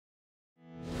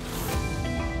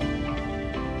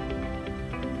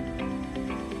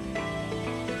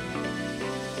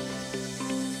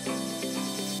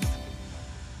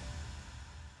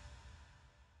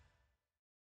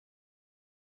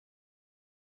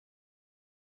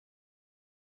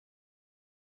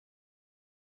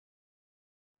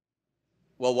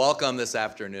Well, welcome this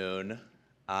afternoon.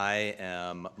 I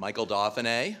am Michael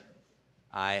Dauphinais.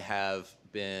 I have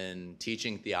been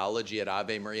teaching theology at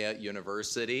Ave Maria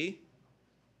University.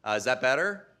 Is that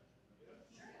better?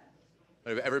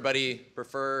 Everybody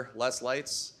prefer less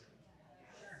lights?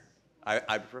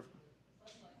 I prefer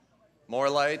more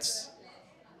lights?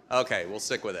 Okay, we'll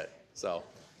stick with it.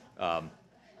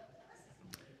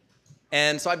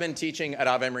 And so I've been teaching at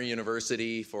Ave Maria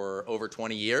University for over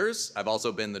 20 years. I've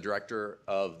also been the director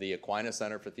of the Aquinas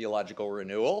Center for Theological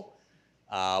Renewal.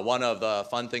 One of the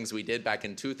fun things we did back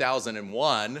in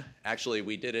 2001, actually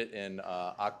we did it in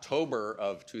October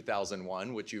of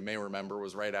 2001, which you may remember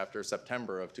was right after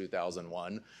September of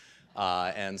 2001.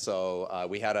 And so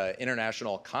we had an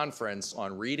international conference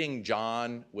on reading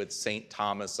John with St.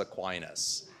 Thomas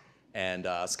Aquinas. And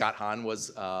Scott Hahn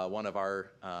was one of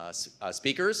our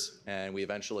speakers, and we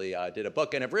eventually did a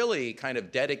book. And I've really kind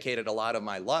of dedicated a lot of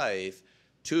my life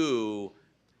to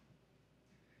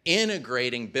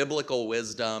integrating biblical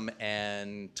wisdom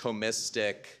and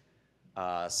Thomistic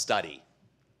study,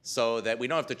 so that we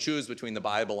don't have to choose between the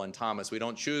Bible and Thomas. We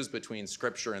don't choose between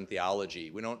Scripture and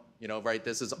theology. We don't, right?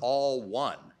 This is all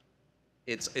one.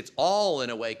 It's all,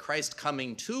 in a way, Christ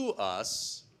coming to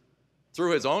us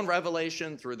through his own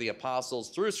revelation, through the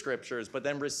apostles, through scriptures, but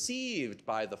then received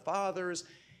by the fathers,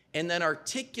 and then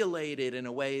articulated in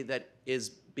a way that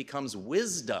becomes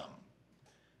wisdom,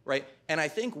 right? And I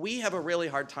think we have a really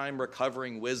hard time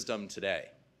recovering wisdom today.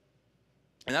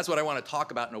 And that's what I want to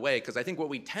talk about in a way, because I think what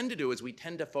we tend to do is we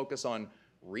tend to focus on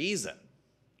reason.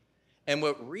 And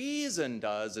what reason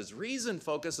does is reason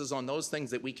focuses on those things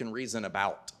that we can reason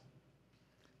about,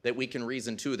 that we can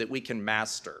reason to, that we can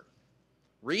master.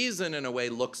 Reason, in a way,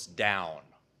 looks down,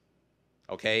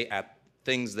 okay, at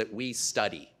things that we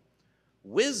study.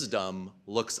 Wisdom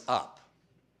looks up.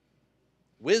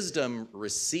 Wisdom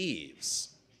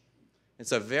receives.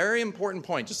 It's a very important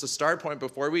point, just a start point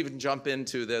before we even jump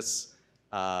into this,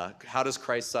 how does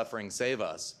Christ's suffering save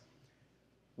us?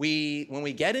 When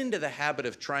we get into the habit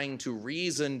of trying to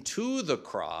reason to the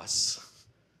cross,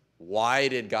 why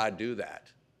did God do that?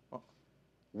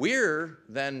 We're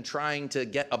then trying to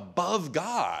get above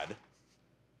God,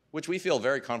 which we feel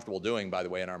very comfortable doing, by the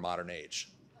way, in our modern age.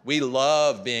 We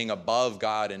love being above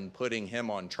God and putting him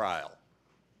on trial,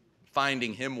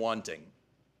 finding him wanting.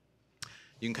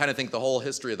 You can kind of think the whole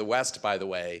history of the West, by the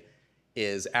way,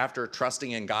 is after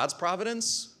trusting in God's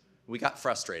providence, we got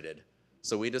frustrated.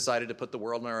 So we decided to put the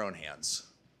world in our own hands,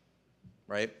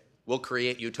 right? We'll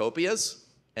create utopias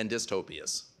and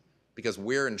dystopias because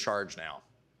we're in charge now,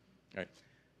 right?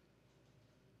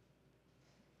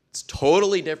 It's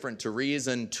totally different to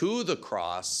reason to the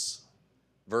cross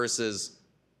versus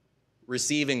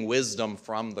receiving wisdom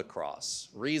from the cross,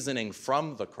 reasoning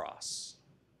from the cross.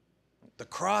 The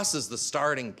cross is the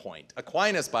starting point.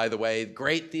 Aquinas, by the way,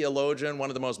 great theologian, one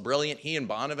of the most brilliant, he and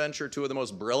Bonaventure, two of the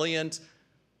most brilliant,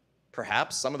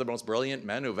 perhaps some of the most brilliant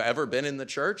men who've ever been in the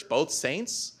church, both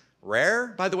saints,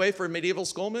 rare, by the way, for a medieval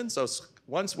schoolman. So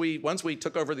once we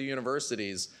took over the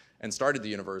universities and started the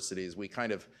universities, we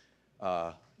kind of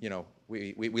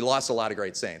we lost a lot of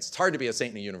great saints. It's hard to be a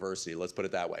saint in a university, let's put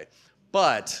it that way.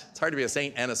 But it's hard to be a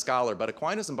saint and a scholar. But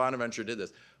Aquinas and Bonaventure did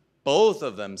this. Both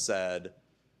of them said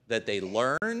that they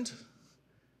learned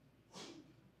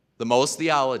the most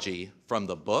theology from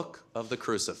the book of the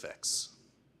crucifix.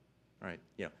 Right?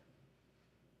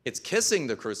 It's kissing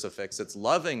the crucifix, it's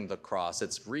loving the cross,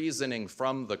 it's reasoning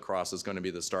from the cross is going to be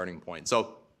the starting point.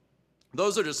 So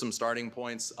those are just some starting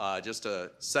points just to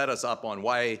set us up on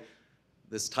why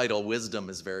this title, Wisdom,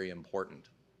 is very important.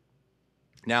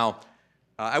 Now,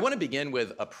 I want to begin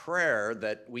with a prayer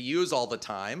that we use all the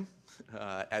time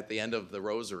at the end of the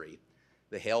Rosary,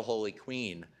 the Hail, Holy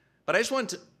Queen. But I just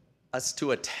want us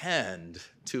to attend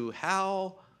to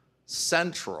how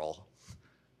central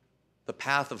the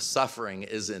path of suffering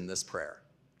is in this prayer,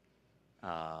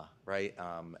 right?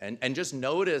 And just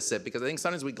notice it, because I think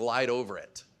sometimes we glide over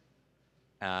it.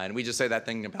 And we just say that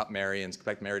thing about Mary and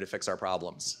expect Mary to fix our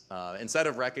problems. Instead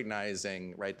of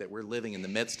recognizing, right, that we're living in the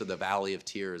midst of the valley of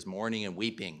tears, mourning and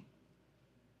weeping.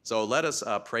 So let us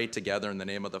pray together in the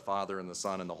name of the Father, and the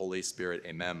Son, and the Holy Spirit.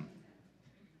 Amen.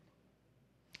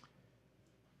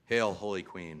 Hail, Holy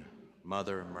Queen,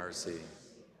 Mother of Mercy,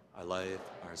 our life,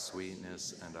 our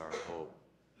sweetness, and our hope.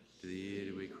 To thee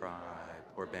do we cry,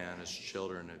 poor banished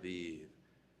children of Eve.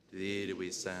 To thee do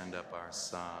we send up our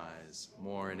sighs,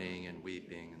 mourning and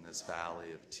weeping in this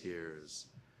valley of tears.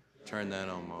 Turn then,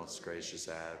 O most gracious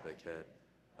Advocate,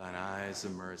 thine eyes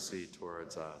of mercy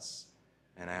towards us,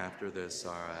 and after this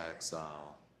our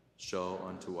exile, show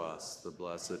unto us the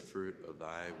blessed fruit of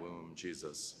thy womb,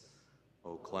 Jesus.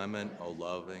 O clement, O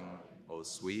loving, O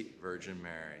sweet Virgin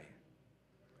Mary,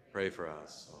 pray for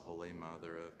us, O Holy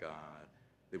Mother of God,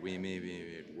 that we may be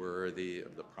made worthy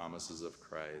of the promises of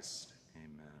Christ.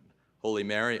 Amen. Holy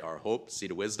Mary, our hope,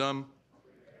 seat of wisdom,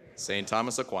 St.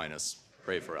 Thomas Aquinas,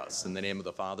 pray for us. In the name of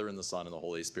the Father, and the Son, and the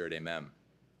Holy Spirit, amen.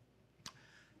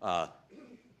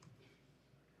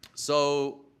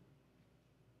 So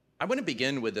I want to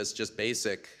begin with this just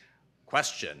basic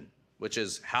question, which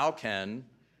is how can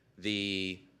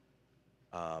the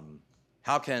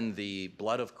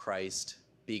blood of Christ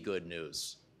be good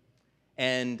news?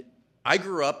 And I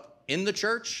grew up in the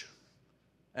church,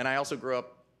 and I also grew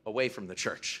up away from the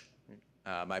church.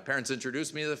 My parents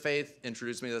introduced me to the faith,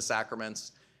 introduced me to the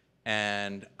sacraments,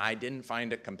 and I didn't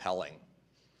find it compelling.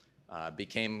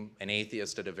 Became an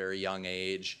atheist at a very young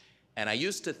age, and I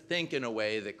used to think in a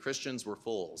way that Christians were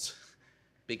fools,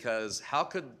 because how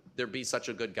could there be such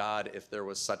a good God if there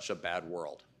was such a bad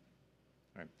world?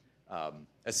 Right?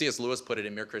 As C.S. Lewis put it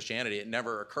in Mere Christianity, it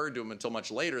never occurred to him until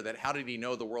much later that how did he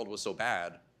know the world was so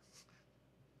bad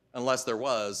unless there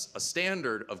was a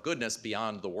standard of goodness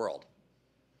beyond the world?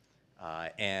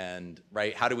 And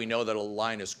right, how do we know that a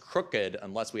line is crooked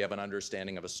unless we have an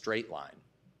understanding of a straight line?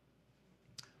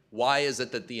 Why is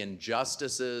it that the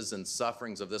injustices and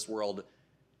sufferings of this world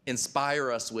inspire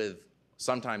us with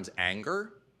sometimes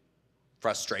anger,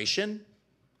 frustration,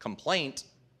 complaint?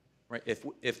 Right?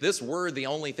 If this were the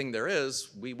only thing there is,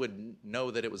 we would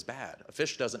know that it was bad. A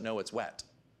fish doesn't know it's wet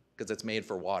because it's made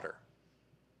for water.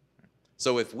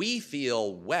 So if we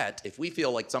feel wet, if we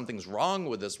feel like something's wrong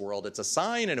with this world, it's a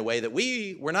sign in a way that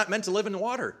we were not meant to live in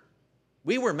water.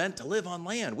 We were meant to live on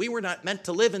land. We were not meant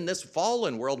to live in this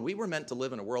fallen world. We were meant to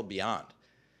live in a world beyond.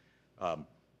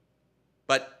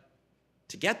 But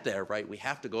to get there, right, we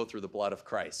have to go through the blood of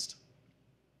Christ.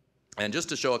 And just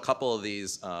to show a couple of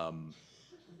these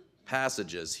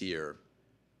passages here.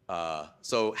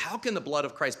 So how can the blood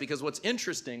of Christ, because what's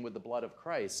interesting with the blood of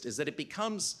Christ is that it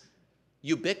becomes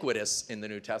ubiquitous in the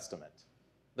New Testament.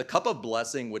 The cup of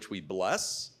blessing which we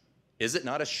bless, is it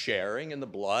not a sharing in the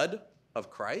blood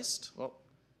of Christ? Well,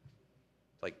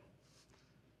 like,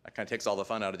 that kind of takes all the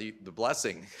fun out of the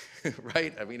blessing,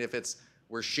 right? I mean, if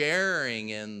we're sharing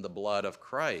in the blood of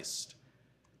Christ.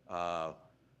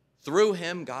 Through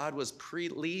him, God was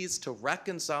pleased to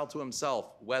reconcile to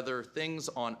himself, whether things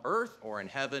on earth or in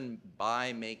heaven,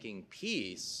 by making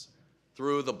peace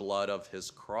through the blood of his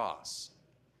cross.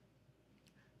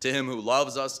 To him who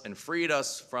loves us and freed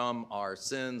us from our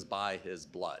sins by his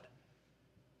blood.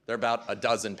 There are about a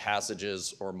dozen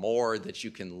passages or more that you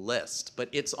can list, but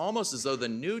it's almost as though the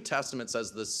New Testament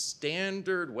says the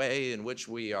standard way in which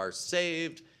we are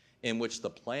saved, in which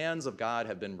the plans of God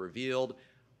have been revealed,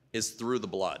 is through the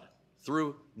blood.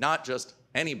 Through not just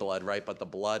any blood, right, but the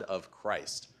blood of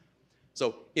Christ.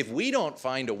 So if we don't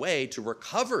find a way to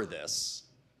recover this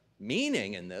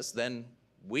meaning in this, then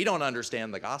we don't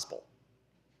understand the gospel.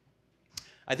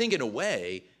 I think in a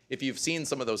way, if you've seen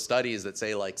some of those studies that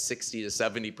say like 60 to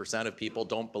 70% of people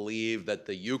don't believe that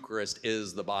the Eucharist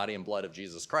is the body and blood of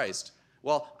Jesus Christ,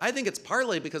 well, I think it's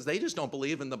partly because they just don't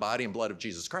believe in the body and blood of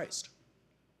Jesus Christ.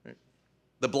 Right?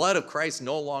 The blood of Christ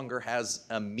no longer has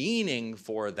a meaning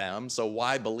for them, so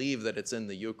why believe that it's in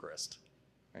the Eucharist?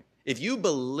 Right? If you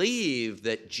believe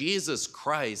that Jesus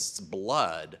Christ's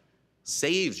blood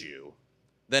saves you,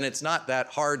 then it's not that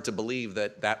hard to believe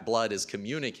that that blood is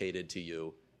communicated to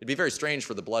you. It'd be very strange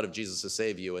for the blood of Jesus to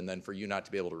save you and then for you not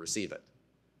to be able to receive it.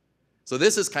 So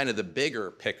this is kind of the bigger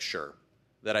picture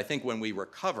that I think when we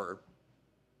recover,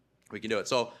 we can do it.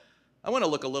 So I want to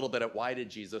look a little bit at why did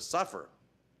Jesus suffer?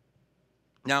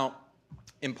 Now,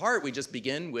 in part, we just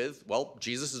begin with, well,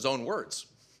 Jesus' own words.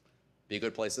 Be a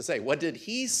good place to say. What did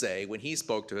he say when he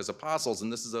spoke to his apostles?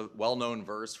 And this is a well-known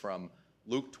verse from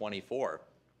Luke 24.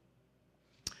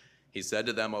 He said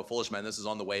to them, O foolish men, this is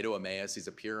on the way to Emmaus. He's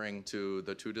appearing to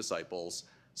the two disciples.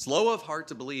 Slow of heart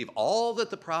to believe all that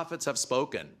the prophets have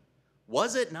spoken.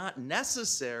 Was it not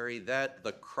necessary that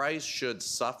the Christ should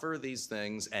suffer these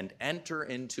things and enter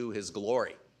into his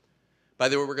glory? By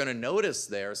the way, we're going to notice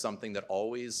there something that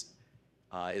always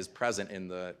is present in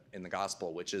the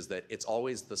gospel, which is that it's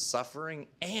always the suffering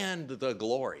and the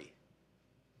glory.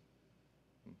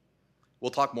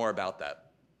 We'll talk more about that.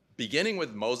 Beginning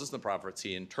with Moses and the prophets,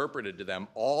 he interpreted to them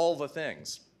all the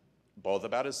things, both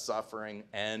about his suffering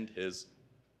and his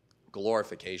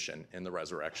glorification in the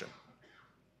resurrection.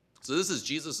 So this is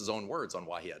Jesus' own words on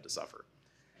why he had to suffer.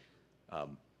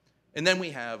 And then we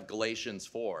have Galatians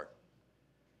 4.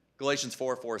 Galatians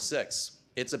 4:4-6.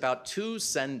 It's about two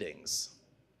sendings,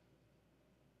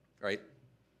 right?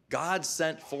 God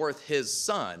sent forth his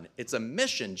Son. It's a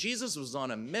mission. Jesus was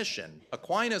on a mission.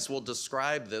 Aquinas will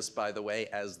describe this, by the way,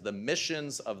 as the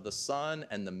missions of the Son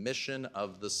and the mission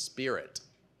of the Spirit.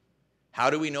 How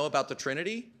do we know about the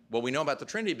Trinity? Well, we know about the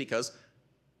Trinity because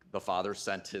the Father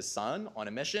sent his Son on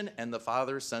a mission, and the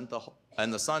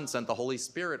Son sent the Holy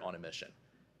Spirit on a mission.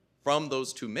 From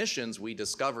those two missions, we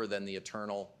discover then the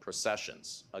eternal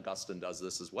processions. Augustine does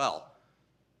this as well.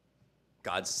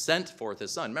 God sent forth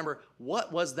his Son. Remember,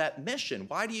 what was that mission?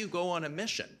 Why do you go on a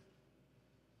mission?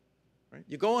 Right?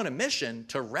 You go on a mission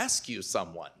to rescue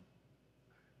someone.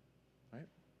 Right?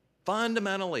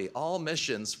 Fundamentally, all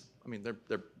missions, I mean,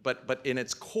 but in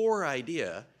its core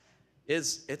idea,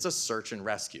 it's a search and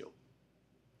rescue.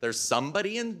 There's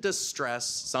somebody in distress,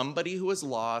 somebody who is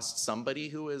lost, somebody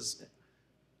who is,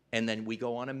 and then we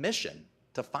go on a mission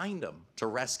to find them, to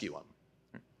rescue them.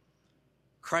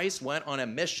 Christ went on a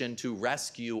mission to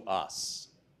rescue us.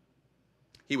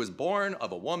 He was born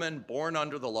of a woman, born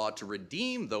under the law, to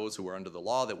redeem those who were under the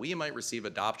law, that we might receive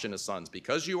adoption as sons.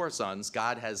 Because you are sons,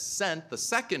 God has sent the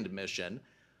second mission,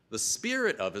 the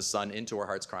Spirit of his Son, into our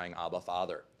hearts, crying, Abba,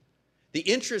 Father. The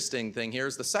interesting thing here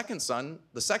is the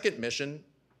second mission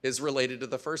is related to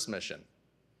the first mission.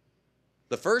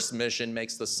 The first mission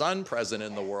makes the Son present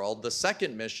in the world. The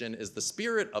second mission is the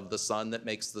Spirit of the Son that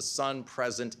makes the Son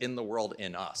present in the world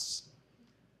in us.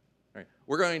 Right.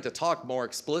 We're going to talk more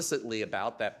explicitly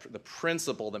about that, the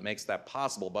principle that makes that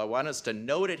possible, but I want us to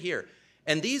note it here.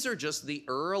 And these are just the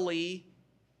early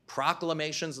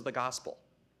proclamations of the gospel.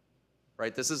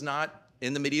 Right? This is not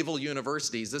in the medieval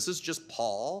universities. This is just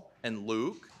Paul and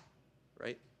Luke,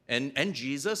 right? And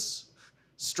Jesus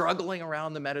struggling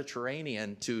around the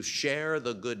Mediterranean to share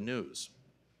the good news.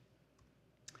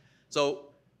 So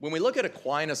when we look at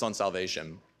Aquinas on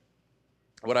salvation,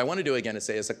 what I want to do again is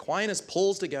say is Aquinas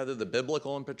pulls together the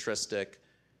biblical and patristic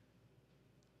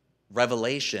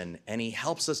revelation, and he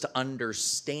helps us to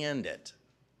understand it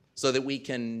so that we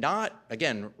can not,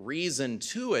 again, reason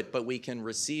to it, but we can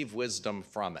receive wisdom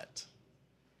from it.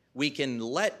 We can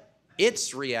let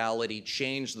its reality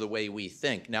change the way we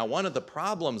think. Now, one of the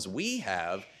problems we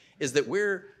have is that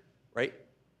we're, right,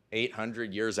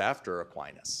 800 years after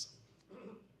Aquinas,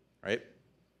 right?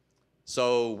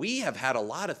 So we have had a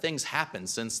lot of things happen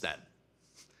since then,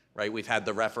 right? We've had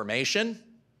the Reformation,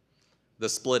 the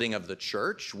splitting of the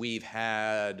church. We've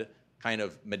had kind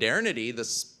of modernity,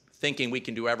 this thinking we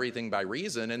can do everything by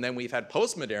reason. And then we've had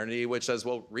postmodernity, which says,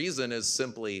 well, reason is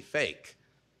simply fake.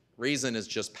 Reason is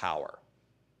just power.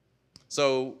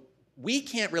 So we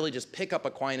can't really just pick up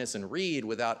Aquinas and read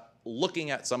without looking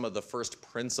at some of the first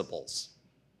principles.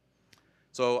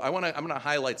 So I'm going to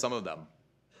highlight some of them.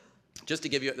 Just to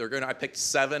give you, I picked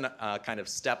 7 kind of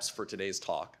steps for today's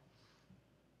talk.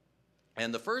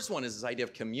 And the first one is this idea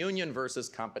of communion versus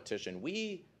competition.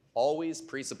 We always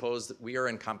presuppose that we are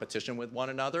in competition with one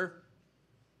another.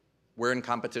 We're in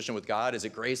competition with God. Is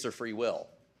it grace or free will,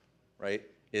 right?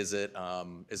 Is it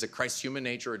Christ's human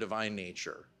nature or divine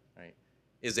nature?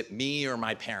 Is it me or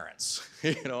my parents?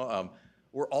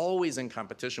 We're always in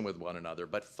competition with one another,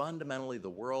 but fundamentally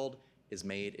the world is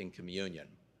made in communion.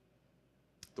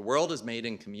 The world is made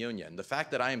in communion. The fact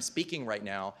that I am speaking right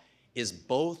now is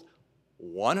both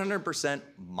 100%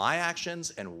 my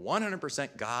actions and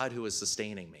 100% God who is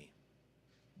sustaining me.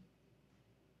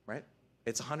 Right?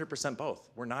 It's 100% both.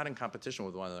 We're not in competition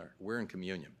with one another. We're in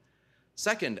communion.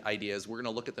 Second idea is we're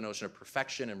going to look at the notion of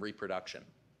perfection and reproduction.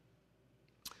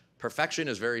 Perfection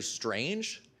is very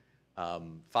strange.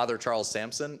 Father Charles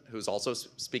Sampson, who's also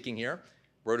speaking here,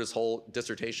 wrote his whole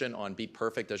dissertation on be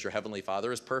perfect as your heavenly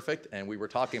Father is perfect. And we were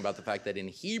talking about the fact that in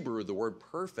Hebrew, the word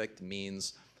perfect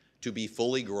means to be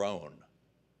fully grown.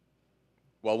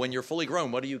 Well, when you're fully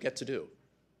grown, what do you get to do?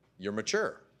 You're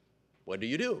mature. What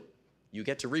do? You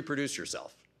get to reproduce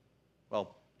yourself.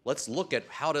 Well, let's look at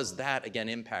how does that, again,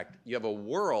 impact. You have a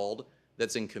world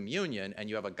that's in communion, and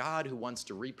you have a God who wants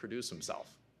to reproduce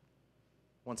himself.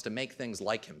 Wants to make things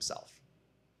like himself.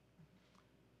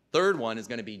 Third one is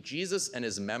going to be Jesus and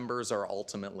his members are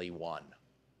ultimately one.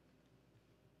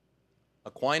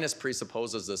 Aquinas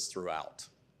presupposes this throughout.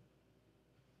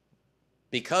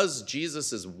 Because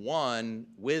Jesus is one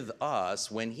with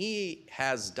us, when he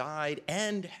has died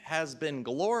and has been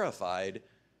glorified,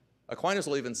 Aquinas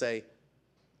will even say,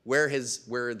 where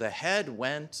the head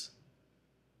went,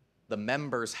 the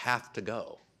members have to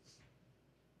go.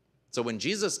 So when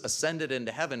Jesus ascended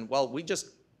into heaven, well,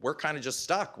 we're kind of just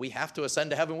stuck. We have to ascend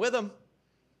to heaven with him,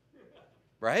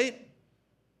 right?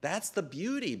 That's the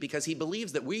beauty, because he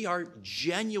believes that we are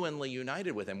genuinely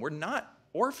united with him. We're not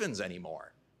orphans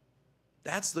anymore.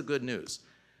 That's the good news.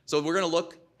 So we're going to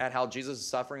look at how Jesus'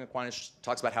 suffering, Aquinas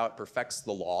talks about how it perfects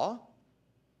the law.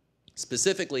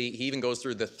 Specifically, he even goes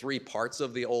through the three parts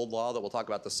of the old law that we'll talk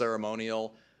about: the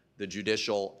ceremonial, the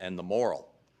judicial, and the moral.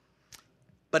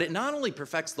 But it not only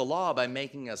perfects the law by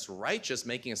making us righteous,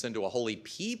 making us into a holy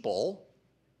people.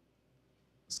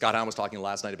 Scott Hahn was talking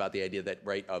last night about the idea that,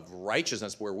 right, of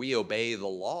righteousness where we obey the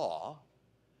law,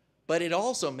 but it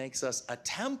also makes us a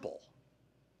temple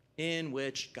in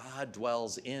which God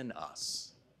dwells in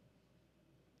us.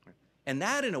 And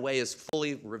that, in a way, is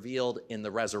fully revealed in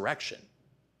the resurrection.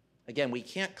 Again, we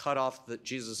can't cut off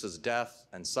Jesus' death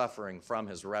and suffering from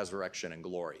his resurrection and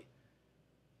glory.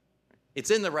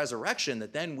 It's in the resurrection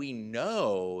that then we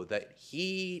know that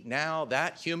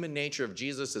that human nature of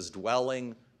Jesus is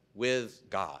dwelling with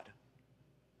God.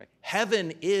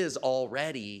 Heaven is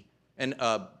already, and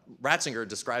Ratzinger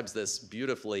describes this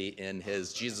beautifully in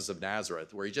his Jesus of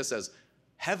Nazareth, where he just says,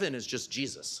 heaven is just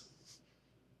Jesus.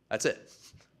 That's it.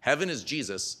 Heaven is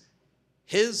Jesus.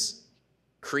 His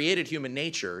created human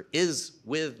nature is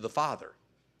with the Father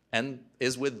and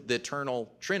is with the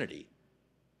eternal Trinity.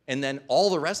 And then all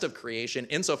the rest of creation,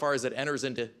 insofar as it enters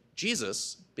into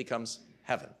Jesus, becomes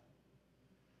heaven.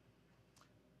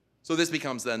 So this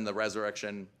becomes then the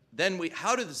resurrection. Then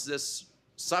how does this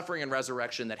suffering and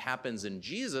resurrection that happens in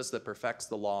Jesus that perfects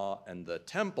the law and the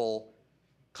temple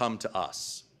come to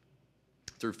us?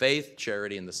 Through faith,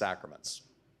 charity, and the sacraments.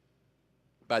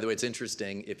 By the way, it's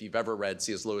interesting, if you've ever read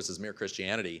C.S. Lewis's Mere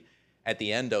Christianity, at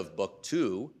the end of book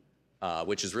 2,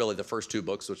 which is really the first two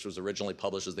books, which was originally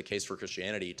published as The Case for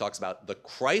Christianity, he talks about the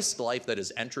Christ life that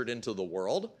has entered into the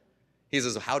world. He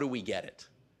says, how do we get it?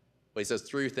 Well, he says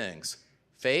three things: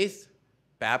 faith,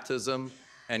 baptism,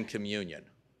 and communion.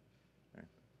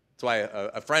 That's why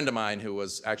a friend of mine who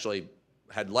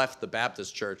had left the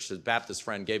Baptist church, his Baptist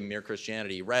friend gave him Mere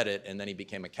Christianity, he read it, and then he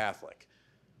became a Catholic.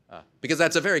 Because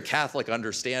that's a very Catholic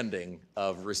understanding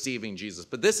of receiving Jesus.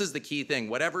 But this is the key thing.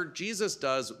 Whatever Jesus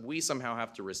does, we somehow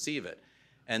have to receive it.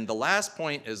 And the last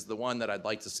point is the one that I'd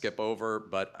like to skip over,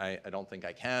 but I don't think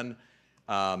I can,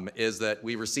 is that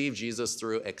we receive Jesus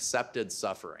through accepted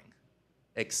suffering.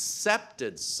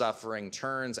 Accepted suffering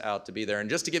turns out to be there. And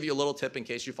just to give you a little tip in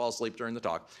case you fall asleep during the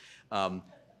talk,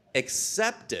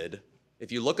 accepted,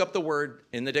 if you look up the word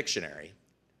in the dictionary,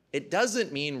 it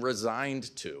doesn't mean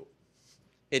resigned to.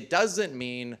 It doesn't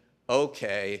mean,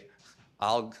 okay,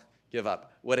 I'll give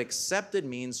up. What accepted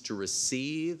means to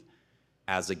receive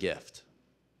as a gift.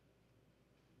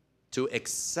 To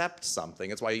accept something.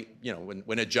 That's why,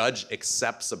 when a judge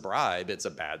accepts a bribe, it's a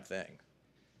bad thing,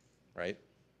 right?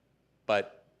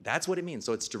 But that's what it means.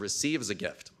 So it's to receive as a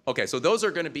gift. Okay, so those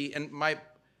are going to be, and what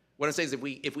I'm saying is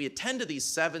if we attend to these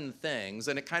 7 things,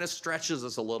 and it kind of stretches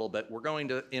us a little bit, we're going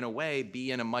to, in a way,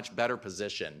 be in a much better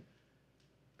position.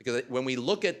 Because when we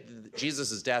look at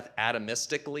Jesus' death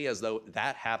atomistically, as though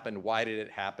that happened, why did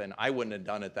it happen? I wouldn't have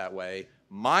done it that way.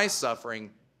 My suffering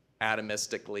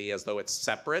atomistically, as though it's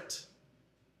separate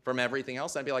from everything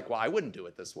else, I'd be like, well, I wouldn't do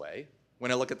it this way.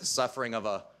 When I look at the suffering of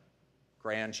a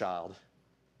grandchild,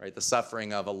 right, the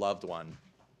suffering of a loved one,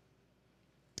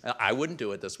 I wouldn't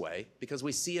do it this way because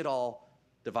we see it all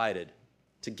divided.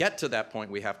 To get to that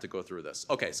point, we have to go through this.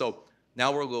 Okay, so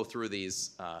now we'll go through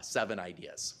these 7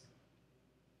 ideas.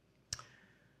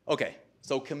 Okay,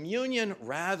 so communion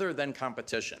rather than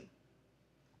competition.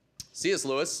 C.S.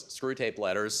 Lewis, Screwtape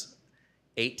Letters,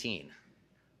 18.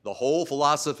 The whole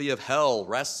philosophy of hell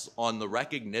rests on the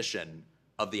recognition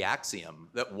of the axiom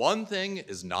that one thing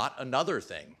is not another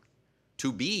thing.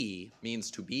 To be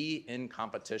means to be in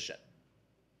competition.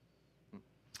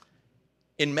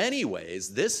 In many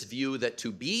ways, this view that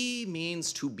to be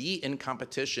means to be in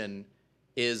competition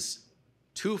is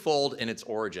twofold in its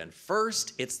origin.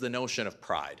 First, it's the notion of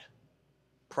pride.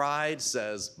 Pride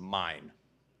says mine.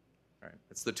 Right?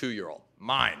 It's the 2-year-old.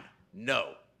 Mine.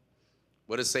 No.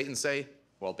 What does Satan say?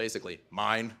 Well, basically,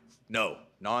 mine. No.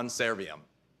 Non serviam.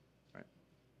 Right?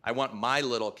 I want my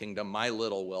little kingdom, my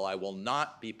little will. I will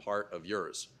not be part of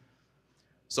yours.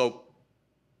 So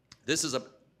this is an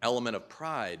element of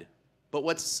pride. But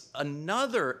what's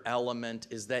another element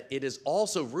is that it is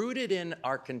also rooted in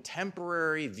our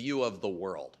contemporary view of the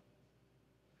world.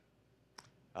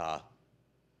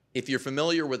 If you're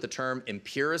familiar with the term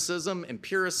empiricism,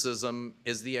 empiricism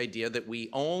is the idea that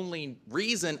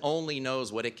reason only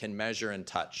knows what it can measure and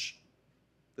touch.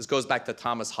 This goes back to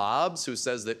Thomas Hobbes, who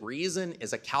says that reason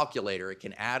is a calculator. It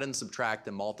can add and subtract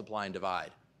and multiply and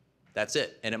divide. That's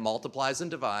it. And it multiplies and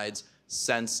divides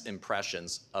sense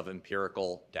impressions of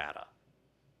empirical data.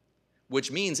 Which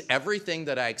means everything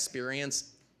that I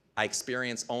experience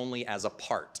only as a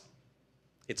part.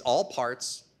 It's all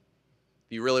parts.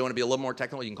 If you really want to be a little more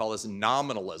technical, you can call this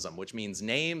nominalism, which means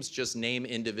names just name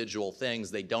individual things.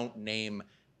 They don't name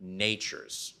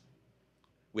natures.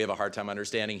 We have a hard time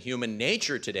understanding human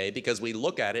nature today because we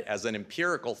look at it as an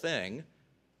empirical thing.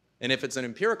 And if it's an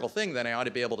empirical thing, then I ought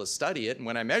to be able to study it. And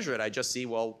when I measure it, I just see,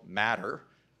 well, matter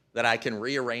that I can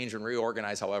rearrange and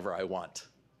reorganize however I want,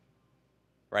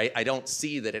 right? I don't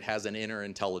see that it has an inner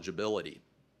intelligibility.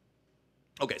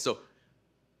 Okay, so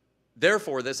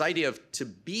therefore, this idea of to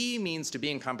be means to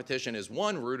be in competition is,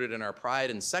 one, rooted in our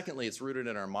pride, and secondly, it's rooted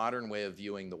in our modern way of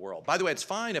viewing the world. By the way, it's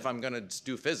fine if I'm going to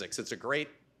do physics. It's a great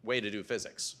way to do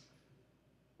physics,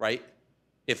 right?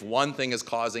 If one thing is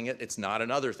causing it, it's not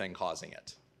another thing causing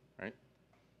it, right?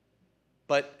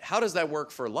 But how does that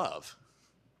work for love?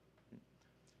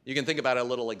 You can think about a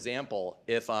little example.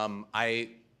 If I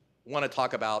want to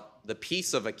talk about the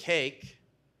piece of a cake,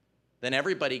 then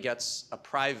everybody gets a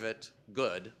private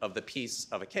good of the piece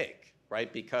of a cake,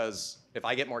 right? Because if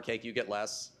I get more cake, you get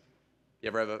less. You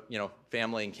ever have a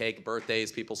family and cake,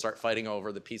 birthdays, people start fighting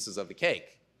over the pieces of the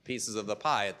cake, pieces of the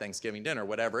pie at Thanksgiving dinner,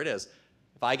 whatever it is.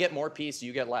 If I get more piece,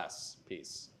 you get less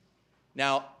piece.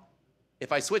 Now,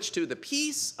 if I switch to the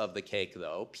piece of the cake,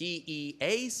 though,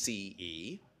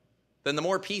 P-E-A-C-E, then the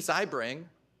more piece I bring,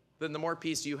 then the more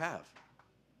piece you have.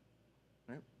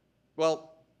 Right? Well,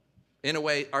 in a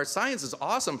way, our science is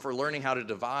awesome for learning how to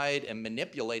divide and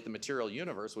manipulate the material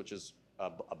universe, which is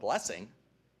a blessing,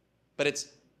 but it's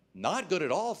not good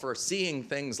at all for seeing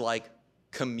things like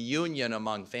communion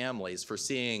among families, for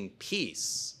seeing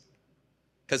peace,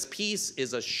 because peace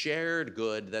is a shared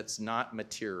good that's not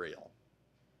material.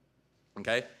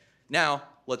 Okay? Now,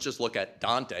 let's just look at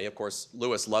Dante. Of course,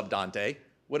 Lewis loved Dante.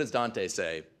 What does Dante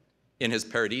say in his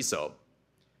Paradiso?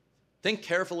 Think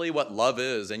carefully what love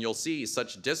is, and you'll see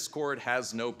such discord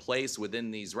has no place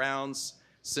within these rounds,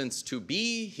 since to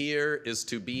be here is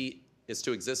to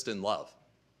exist in love.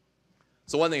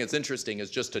 So one thing that's interesting is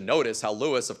just to notice how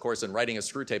Lewis, of course, in writing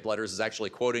his Screwtape Letters, is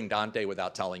actually quoting Dante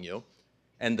without telling you.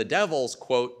 And the devils,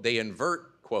 quote, they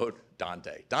invert, quote,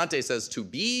 Dante. Dante says to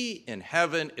be in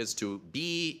heaven is to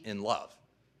be in love.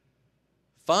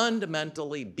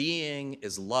 Fundamentally, being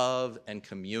is love and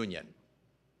communion.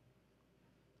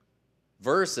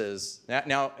 Versus,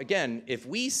 now again, if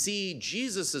we see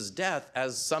Jesus' death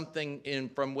as something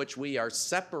from which we are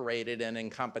separated and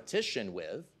in competition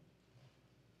with,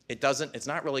 it's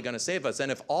not really going to save us.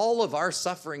 And if all of our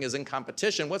suffering is in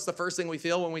competition, what's the first thing we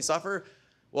feel when we suffer?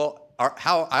 Well,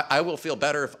 I will feel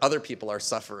better if other people are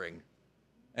suffering.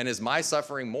 And is my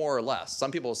suffering more or less?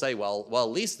 Some people will say, well, at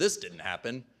least this didn't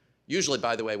happen. Usually,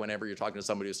 by the way, whenever you're talking to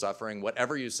somebody who's suffering,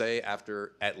 whatever you say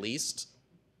after at least,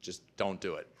 just don't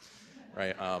do it,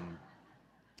 right?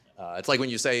 It's like when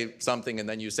you say something and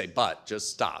then you say but,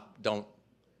 just stop. Don't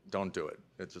do it.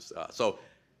 It's just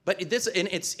But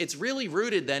it's really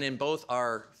rooted then in both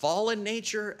our fallen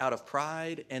nature out of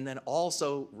pride, and then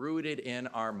also rooted in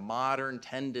our modern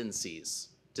tendencies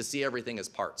to see everything as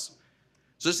parts.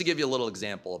 So just to give you a little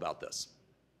example about this,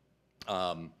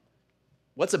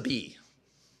 what's a bee?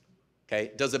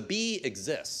 Okay, does a bee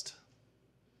exist?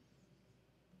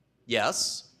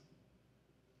 Yes.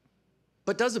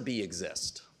 But does a bee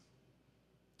exist?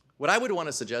 What I would want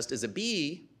to suggest is a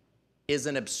bee is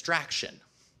an abstraction.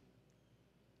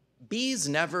 A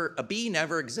bee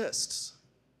never exists.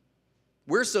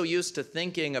 We're so used to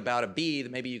thinking about a bee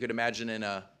that maybe you could imagine in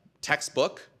a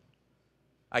textbook.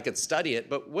 I could study it,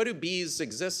 but what do bees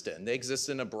exist in? They exist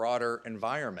in a broader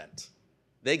environment.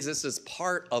 They exist as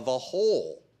part of a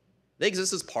whole. They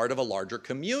exist as part of a larger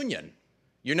communion.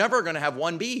 You're never going to have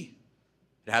one bee.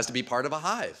 It has to be part of a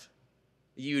hive.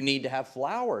 You need to have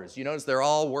flowers. You notice they're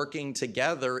all working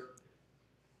together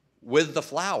with the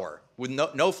flower. With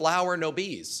no flower, no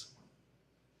bees.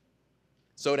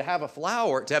 So to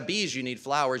have bees, you need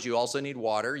flowers. You also need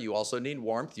water. You also need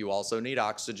warmth. You also need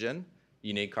oxygen.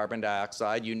 You need carbon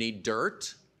dioxide. You need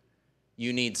dirt.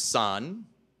 You need sun.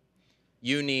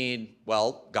 You need,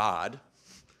 God.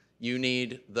 You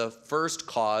need the first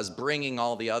cause bringing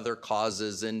all the other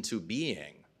causes into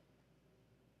being.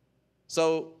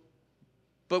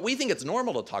 But we think it's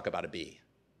normal to talk about a bee,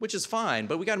 which is fine.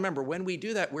 But we got to remember, when we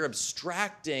do that, we're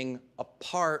abstracting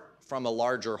apart from a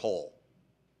larger whole.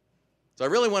 So I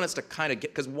really want us to kind of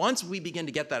get, because once we begin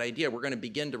to get that idea, we're going to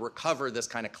begin to recover this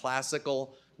kind of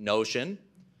classical notion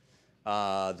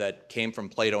that came from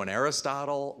Plato and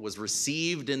Aristotle, was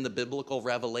received in the biblical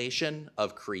revelation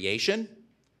of creation,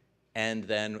 and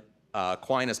then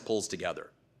Aquinas pulls together.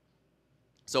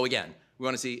 So again, we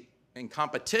want to see in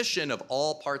competition of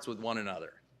all parts with one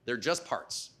another. They're just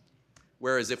parts.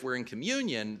 Whereas if we're in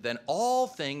communion, then all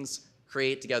things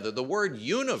create together. The word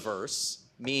universe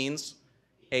means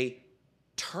a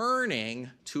turning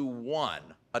to one,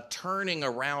 a turning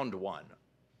around one.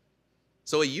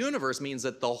 So a universe means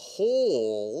that the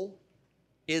whole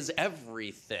is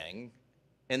everything,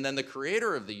 and then the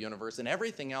creator of the universe and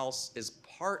everything else is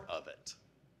part of it.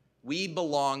 We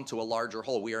belong to a larger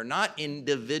whole. We are not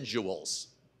individuals,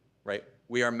 right?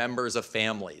 We are members of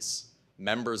families,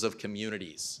 members of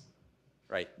communities,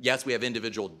 right? Yes, we have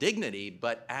individual dignity,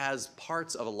 but as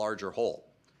parts of a larger whole.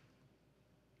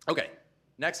 Okay,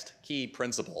 next key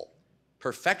principle.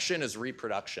 Perfection is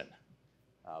reproduction.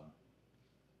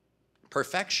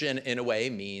 Perfection, in a way,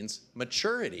 means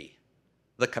maturity,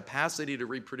 the capacity to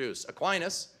reproduce.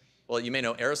 Aquinas, well, you may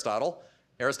know Aristotle.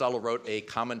 Aristotle wrote a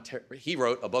commentary. He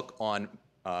wrote a book on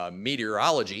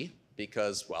meteorology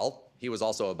because, well, he was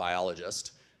also a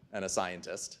biologist and a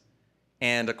scientist.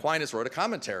 And Aquinas wrote a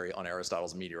commentary on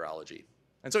Aristotle's meteorology.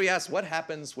 And so he asked, what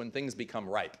happens when things become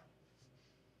ripe?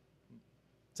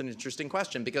 It's an interesting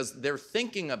question because they're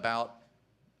thinking about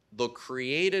the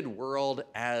created world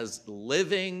as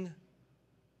living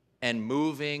and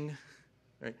moving,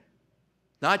 right?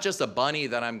 Not just a bunny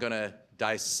that I'm going to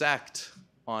dissect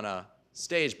on a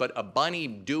stage, but a bunny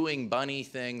doing bunny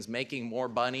things, making more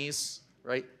bunnies,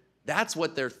 right? That's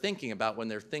what they're thinking about when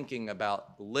they're thinking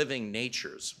about living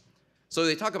natures. So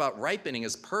they talk about ripening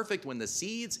as perfect when the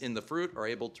seeds in the fruit are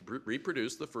able to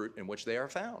reproduce the fruit in which they are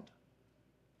found.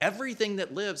 Everything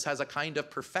that lives has a kind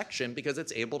of perfection because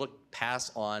it's able to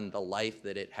pass on the life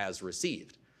that it has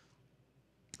received.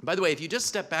 By the way, if you just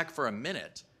step back for a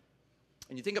minute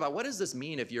and you think about what does this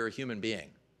mean if you're a human being?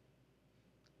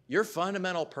 Your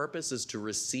fundamental purpose is to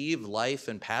receive life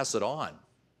and pass it on.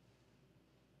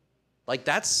 Like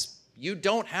you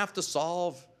don't have to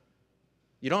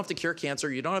cure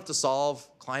cancer, you don't have to solve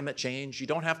climate change, you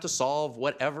don't have to solve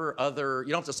you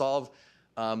don't have to solve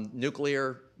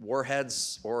nuclear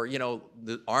warheads or,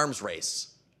 the arms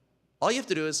race. All you have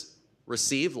to do is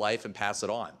receive life and pass it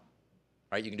on,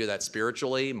 right? You can do that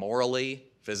spiritually, morally,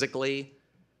 physically.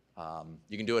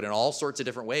 You can do it in all sorts of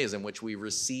different ways in which we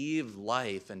receive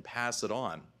life and pass it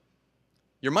on.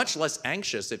 You're much less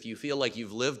anxious if you feel like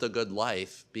you've lived a good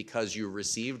life because you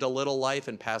received a little life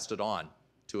and passed it on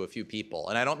to a few people.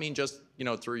 And I don't mean just,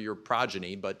 through your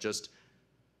progeny, but just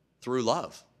through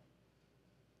love.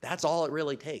 That's all it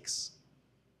really takes.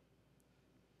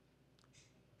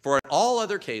 For in all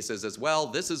other cases as well,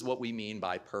 this is what we mean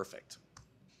by perfect.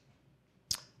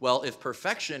 Well, if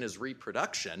perfection is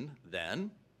reproduction,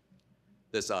 then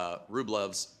this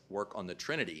Rublev's work on the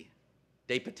Trinity,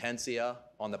 De Potentia,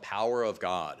 on the power of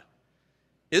God.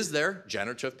 Is there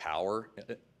generative power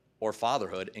or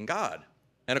fatherhood in God?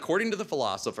 And according to the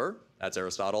philosopher, that's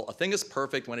Aristotle, a thing is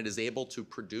perfect when it is able to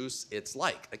produce its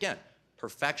like. Again,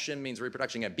 perfection means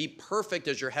reproduction. Again, be perfect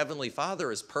as your heavenly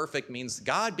Father is perfect means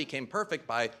God became perfect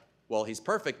he's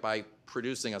perfect by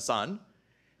producing a son,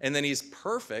 and then he's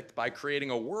perfect by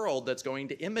creating a world that's going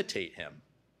to imitate him.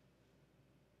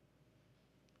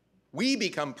 We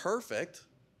become perfect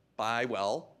by,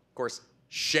 of course,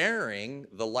 sharing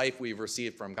the life we've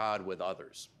received from God with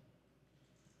others.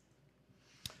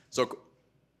 So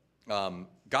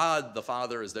God the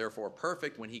Father is therefore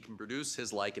perfect when he can produce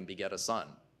his like and beget a son.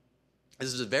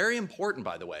 This is very important,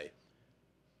 by the way,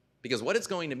 because what it's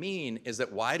going to mean is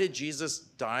that why did Jesus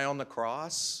die on the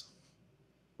cross?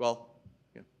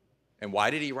 And why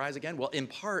did he rise again? Well, in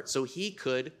part, so he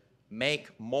could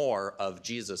make more of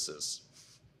Jesus's.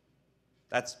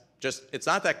 It's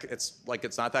not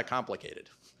that complicated.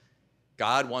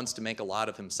 God wants to make a lot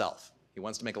of himself. He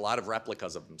wants to make a lot of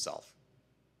replicas of himself.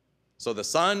 So the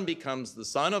Son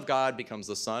of God becomes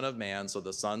the Son of Man, so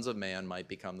the sons of man might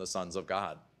become the sons of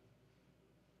God.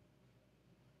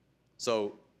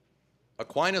 So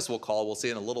Aquinas we'll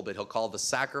see in a little bit, he'll call the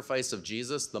sacrifice of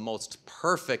Jesus the most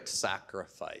perfect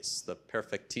sacrifice, the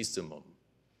perfectissimum.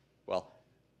 Well,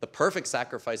 the perfect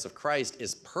sacrifice of Christ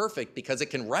is perfect because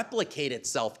it can replicate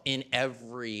itself in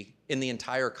the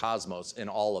entire cosmos, in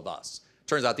all of us.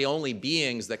 Turns out the only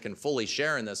beings that can fully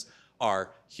share in this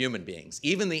are human beings.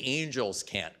 Even the angels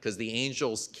can't, because the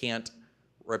angels can't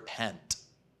repent.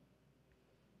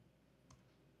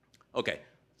 Okay,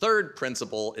 third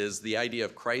principle is the idea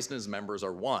of Christ and his members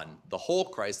are one. The whole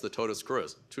Christ, the totus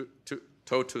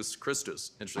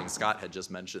Christus. Interesting, Scott had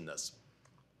just mentioned this.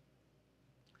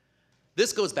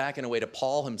 This goes back in a way to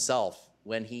Paul himself.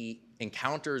 When he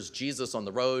encounters Jesus on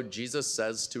the road, Jesus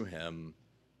says to him,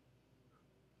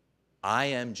 I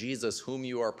am Jesus whom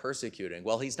you are persecuting.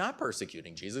 Well, he's not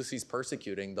persecuting Jesus, he's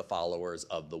persecuting the followers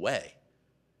of the way.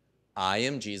 I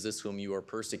am Jesus whom you are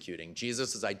persecuting.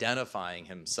 Jesus is identifying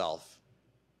himself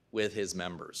with his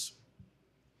members.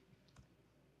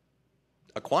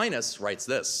 Aquinas writes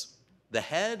this, The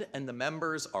head and the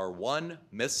members are one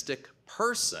mystic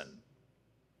person,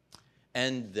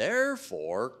 and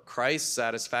therefore Christ's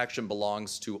satisfaction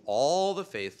belongs to all the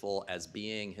faithful as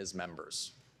being his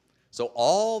members. So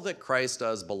all that Christ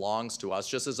does belongs to us,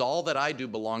 just as all that I do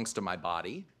belongs to my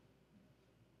body.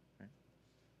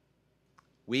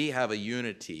 We have a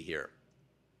unity here.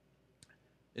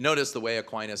 And notice the way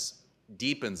Aquinas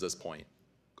deepens this point.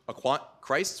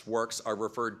 Christ's works are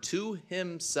referred to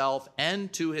himself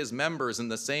and to his members in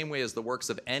the same way as the works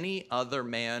of any other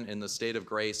man in the state of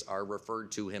grace are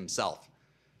referred to himself.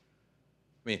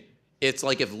 I mean, it's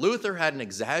like if Luther hadn't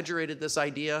exaggerated this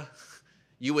idea,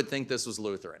 you would think this was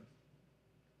Lutheran.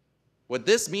 What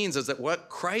this means is that what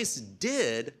Christ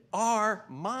did are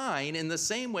mine in the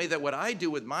same way that what I do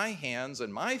with my hands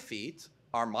and my feet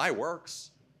are my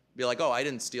works. Be like, oh, I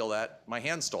didn't steal that. My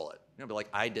hand stole it. Be like,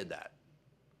 I did that.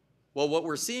 Well, what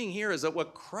we're seeing here is that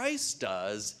what Christ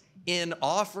does in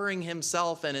offering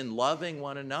himself and in loving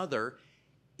one another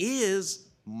is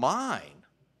mine.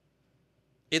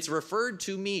 It's referred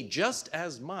to me just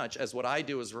as much as what I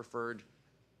do is referred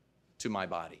to my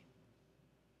body.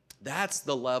 That's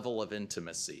the level of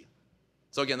intimacy.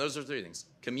 So again, those are three things.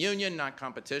 Communion, not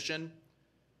competition.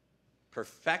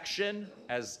 Perfection,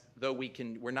 as though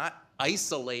we're not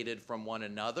isolated from one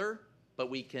another, but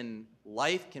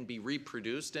life can be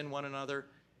reproduced in one another,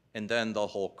 and then the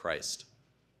whole Christ.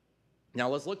 Now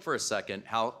let's look for a second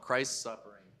how Christ's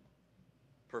suffering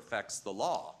perfects the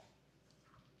law.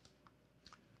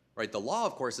 Right, the law,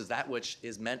 of course, is that which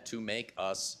is meant to make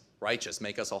us righteous,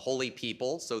 make us a holy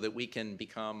people so that we can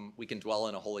dwell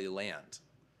in a holy land.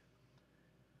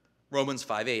 Romans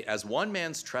 5:8, as one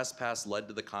man's trespass led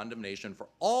to the condemnation for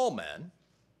all men,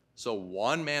 so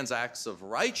one man's acts of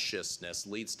righteousness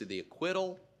leads to the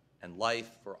acquittal and life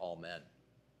for all men.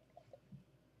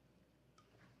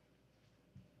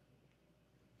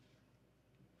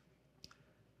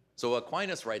 So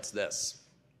Aquinas writes this: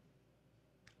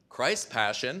 Christ's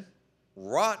passion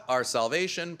wrought our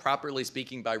salvation, properly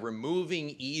speaking, by removing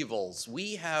evils.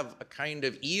 We have a kind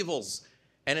of evils,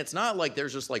 and it's not like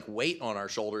there's just like weight on our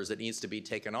shoulders that needs to be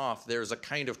taken off. There's a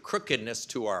kind of crookedness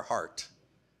to our heart.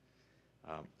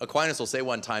 Aquinas will say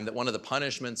one time that one of the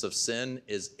punishments of sin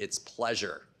is its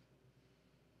pleasure.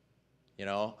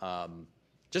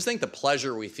 Just think the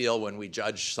pleasure we feel when we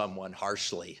judge someone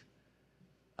harshly.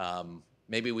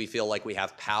 Maybe we feel like we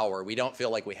have power. We don't feel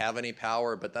like we have any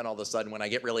power, but then all of a sudden when I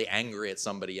get really angry at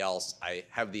somebody else, I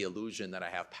have the illusion that I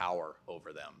have power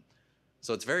over them.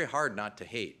 So it's very hard not to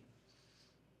hate.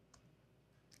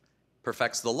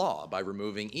 Perfects the law by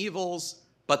removing evils,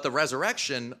 but the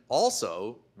resurrection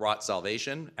also wrought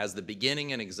salvation as the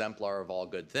beginning and exemplar of all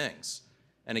good things.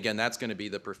 And again, that's going to be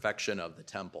the perfection of the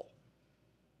temple.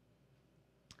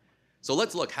 So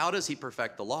let's look, how does he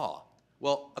perfect the law?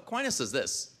 Well, Aquinas says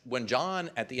this: when John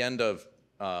at the end of,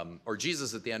 or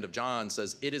Jesus at the end of John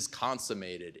says, it is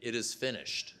consummated, it is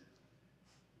finished.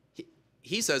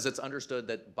 He says it's understood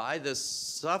that by this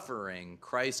suffering,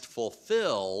 Christ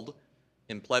fulfilled,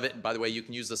 by the way, you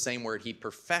can use the same word, he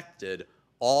perfected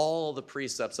all the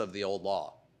precepts of the old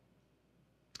law.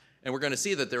 And we're going to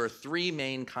see that there are three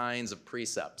main kinds of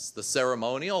precepts: the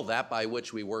ceremonial, that by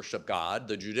which we worship God;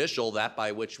 the judicial, that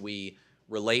by which we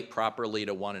relate properly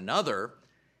to one another;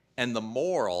 and the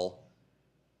moral,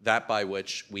 that by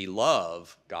which we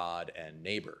love God and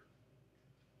neighbor.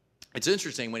 It's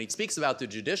interesting, when he speaks about the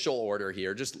judicial order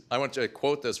here, I want to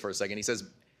quote this for a second. He says,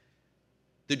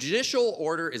 the judicial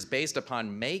order is based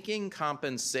upon making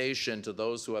compensation to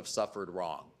those who have suffered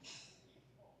wrong.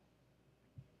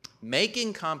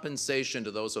 Making compensation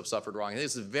to those who have suffered wrong.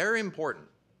 This is very important.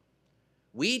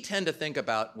 We tend to think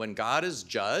about when God is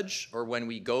judge, or when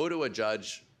we go to a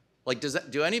judge, like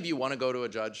do any of you want to go to a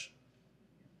judge?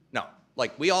 No.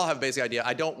 Like, we all have a basic idea,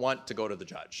 I don't want to go to the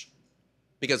judge.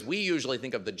 Because we usually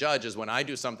think of the judge as when I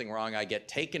do something wrong, I get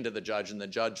taken to the judge and the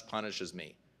judge punishes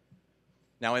me.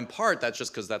 Now, in part, that's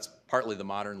just because that's partly the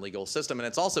modern legal system, and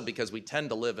it's also because we tend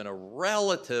to live in a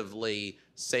relatively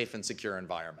safe and secure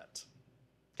environment.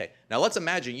 Okay, now let's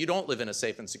imagine you don't live in a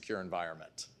safe and secure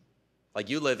environment. Like,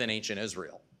 you live in ancient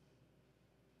Israel.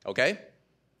 Okay?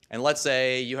 And let's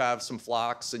say you have some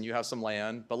flocks and you have some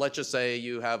land, but let's just say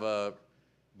you have a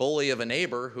bully of a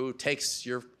neighbor who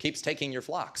keeps taking your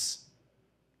flocks.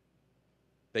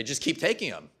 They just keep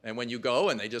taking them. And when you go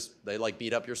and they like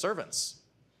beat up your servants.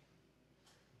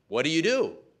 What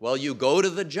do? Well, you go to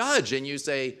the judge and you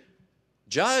say,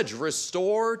 Judge,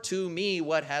 restore to me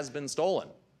what has been stolen.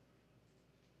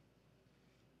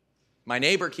 My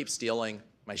neighbor keeps stealing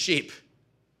my sheep.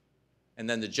 And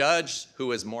then the judge,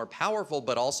 who is more powerful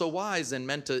but also wise and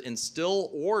meant to instill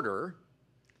order,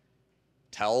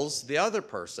 tells the other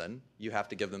person, you have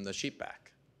to give them the sheep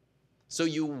back. So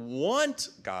you want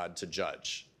God to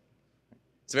judge.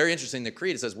 It's very interesting. The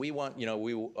creed says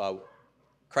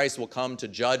Christ will come to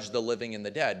judge the living and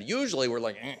the dead. Usually we're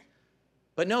like, eh.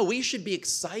 But no, we should be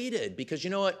excited because you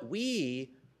know what? We've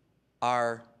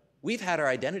had our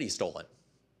identity stolen.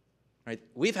 Right?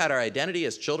 We've had our identity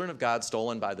as children of God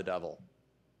stolen by the devil.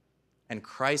 And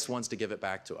Christ wants to give it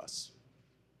back to us.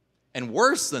 And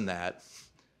worse than that,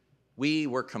 we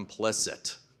were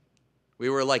complicit. We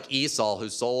were like Esau, who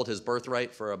sold his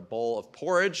birthright for a bowl of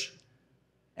porridge.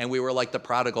 And we were like the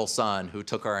prodigal son who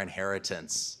took our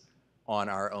inheritance on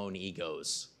our own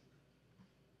egos.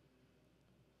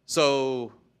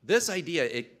 So this idea,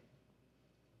 it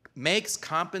makes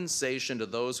compensation to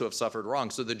those who have suffered wrong.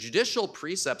 So the judicial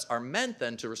precepts are meant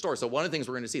then to restore. So one of the things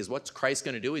we're going to see is what's Christ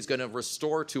going to do? He's going to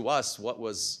restore to us what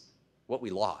we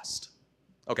lost.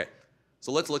 Okay,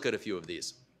 so let's look at a few of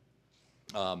these.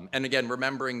 And again,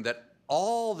 remembering that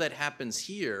all that happens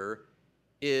here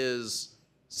is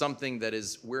something that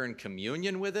we're in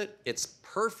communion with it. It's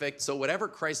perfect. So whatever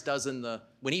Christ does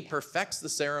when he perfects the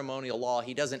ceremonial law,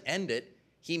 he doesn't end it.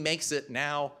 He makes it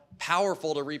now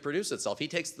powerful to reproduce itself. He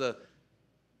takes the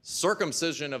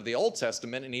circumcision of the Old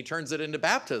Testament and he turns it into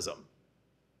baptism.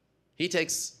 He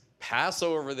takes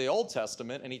Passover of the Old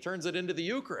Testament and he turns it into the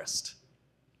Eucharist.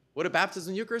 What do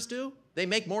baptism and Eucharist do? They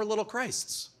make more little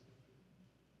Christs.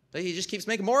 He just keeps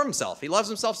making more of himself. He loves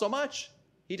himself so much.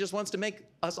 He just wants to make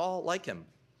us all like him.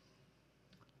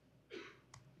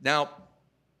 Now,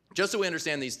 just so we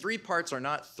understand, these three parts are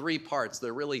not three parts.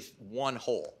 They're really one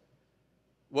whole.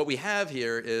 What we have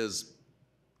here is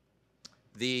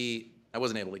I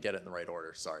wasn't able to get it in the right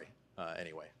order, sorry.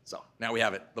 Anyway, so now we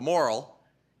have it. The moral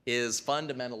is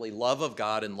fundamentally love of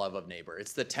God and love of neighbor.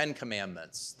 It's the 10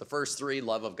 commandments. The first 3,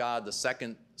 love of God. The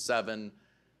second 7,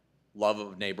 love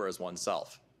of neighbor as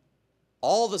oneself.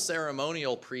 All the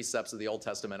ceremonial precepts of the Old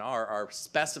Testament are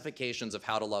specifications of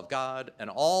how to love God, and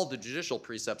all the judicial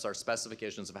precepts are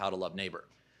specifications of how to love neighbor.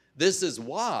 This is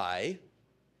why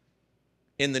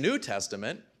in the New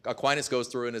Testament, Aquinas goes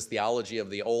through in his theology of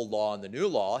the old law and the new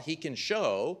law, he can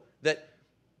show that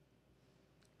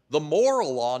the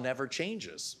moral law never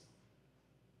changes.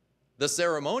 The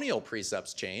ceremonial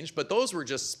precepts change, but those were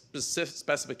just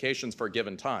specifications for a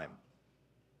given time.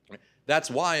 That's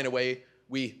why, in a way,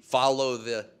 we follow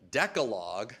the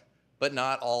Decalogue, but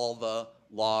not all the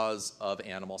laws of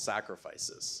animal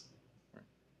sacrifices.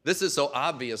 This is so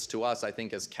obvious to us, I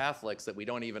think, as Catholics that we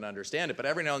don't even understand it. But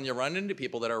every now and then you run into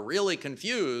people that are really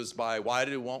confused by why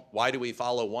do we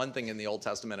follow one thing in the Old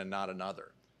Testament and not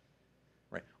another?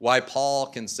 Right? Why Paul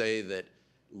can say that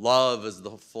love is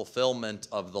the fulfillment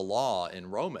of the law in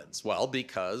Romans? Well,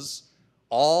 because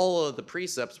all of the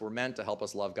precepts were meant to help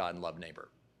us love God and love neighbor.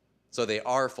 So they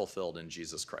are fulfilled in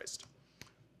Jesus Christ.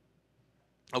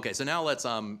 Okay, so now let's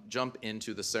jump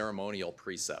into the ceremonial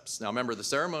precepts. Now remember, the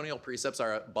ceremonial precepts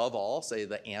are above all, say,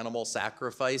 the animal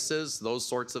sacrifices, those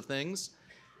sorts of things.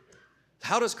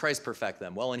 How does Christ perfect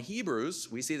them? Well, in Hebrews,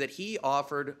 we see that he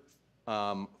offered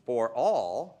for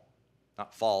all,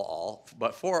 not all,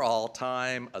 but for all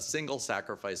time, a single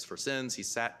sacrifice for sins. He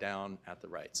sat down at the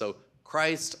right. So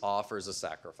Christ offers a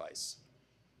sacrifice.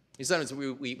 Sometimes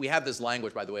we have this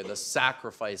language, by the way, the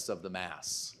sacrifice of the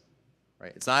Mass.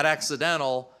 Right? It's not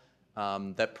accidental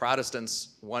that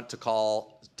Protestants want to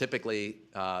call typically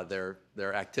their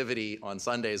activity on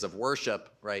Sundays of worship,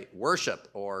 right? Worship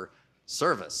or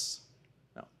service.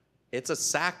 No, it's a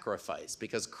sacrifice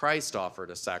because Christ offered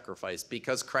a sacrifice,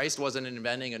 because Christ wasn't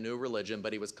inventing a new religion,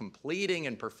 but he was completing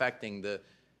and perfecting the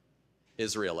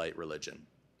Israelite religion.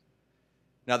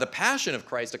 Now, the passion of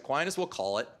Christ, Aquinas will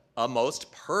call it a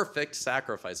most perfect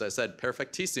sacrifice. I said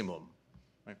perfectissimum.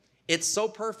 It's so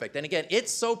perfect. And again,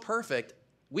 it's so perfect,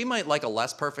 we might like a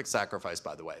less perfect sacrifice,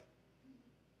 by the way.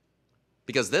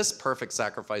 Because this perfect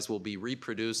sacrifice will be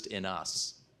reproduced in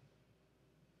us.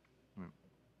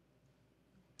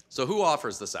 So who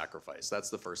offers the sacrifice? That's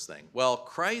the first thing. Well,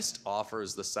 Christ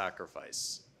offers the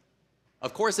sacrifice.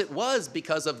 Of course, it was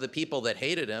because of the people that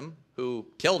hated him, who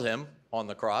killed him on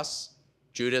the cross.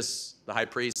 Judas, the high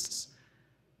priests,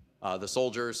 the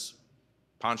soldiers,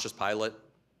 Pontius Pilate.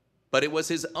 But it was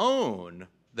his own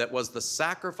that was the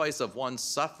sacrifice of one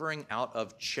suffering out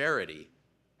of charity.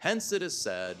 Hence it is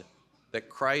said that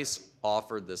Christ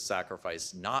offered this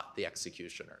sacrifice, not the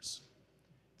executioners.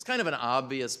 It's kind of an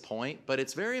obvious point, but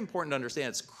it's very important to understand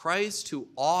it's Christ who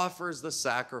offers the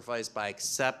sacrifice by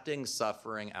accepting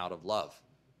suffering out of love.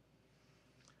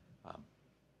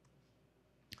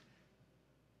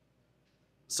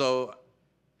 So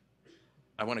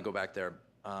I want to go back there.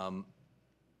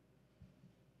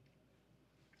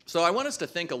 So I want us to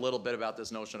think a little bit about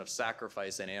this notion of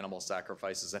sacrifice and animal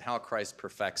sacrifices and how Christ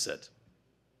perfects it.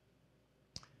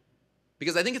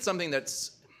 Because I think it's something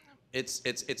that's, it's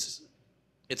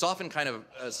often kind of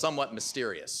somewhat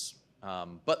mysterious.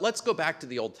 But let's go back to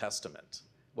the Old Testament.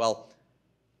 Well,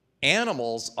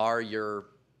 animals are your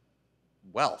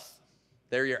wealth.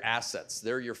 They're your assets.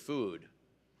 They're your food.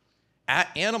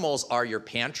 Animals are your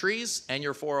pantries and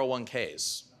your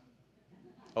 401ks.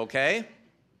 Okay?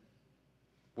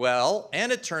 Well,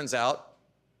 and it turns out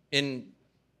in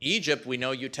Egypt, we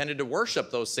know you tended to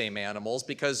worship those same animals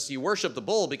because you worshiped the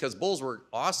bull because bulls were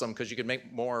awesome because you could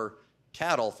make more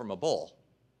cattle from a bull,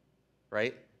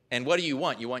 right? And what do you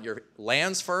want? You want your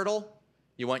lands fertile,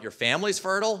 you want your families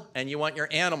fertile, and you want your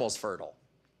animals fertile.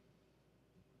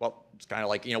 Well, it's kind of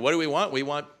like, what do we want? We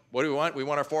want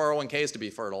our 401ks to be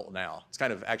fertile now. It's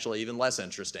kind of actually even less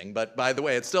interesting. But by the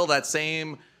way, it's still that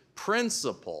same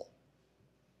principle.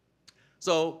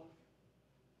 So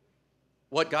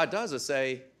what God does is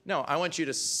say, no, I want you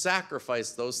to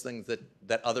sacrifice those things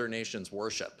that other nations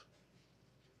worship.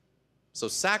 So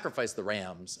sacrifice the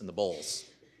rams and the bulls.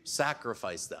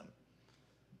 Sacrifice them.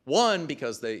 One,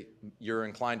 because you're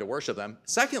inclined to worship them.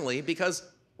 Secondly, because,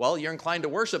 you're inclined to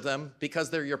worship them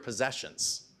because they're your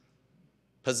possessions.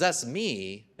 Possess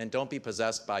me and don't be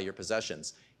possessed by your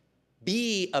possessions.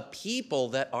 Be a people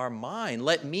that are mine.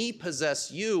 Let me possess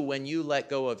you when you let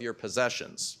go of your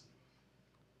possessions.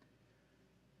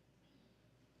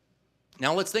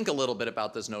 Now let's think a little bit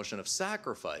about this notion of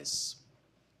sacrifice.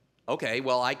 Okay,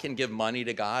 I can give money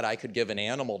to God. I could give an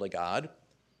animal to God.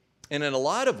 And in a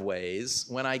lot of ways,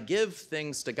 when I give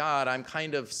things to God, I'm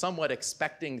kind of somewhat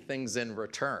expecting things in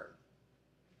return.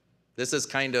 This is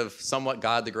kind of somewhat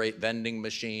God the great vending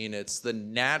machine. It's the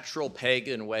natural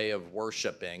pagan way of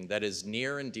worshiping that is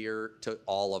near and dear to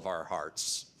all of our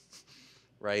hearts,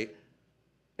 right?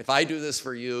 If I do this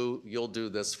for you, you'll do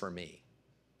this for me.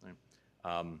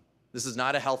 This is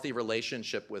not a healthy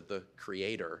relationship with the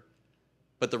Creator.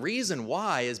 But the reason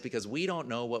why is because we don't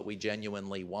know what we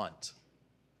genuinely want.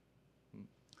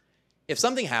 If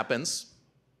something happens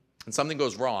and something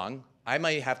goes wrong, I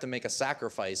might have to make a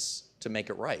sacrifice to make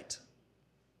it right.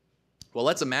 Well,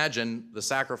 let's imagine the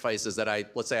sacrifice is that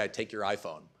let's say I take your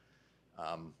iPhone.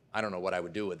 I don't know what I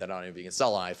would do with it. I don't know if you can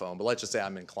sell an iPhone, but let's just say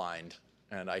I'm inclined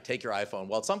and I take your iPhone.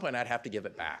 Well, at some point I'd have to give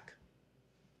it back.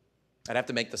 I'd have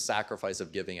to make the sacrifice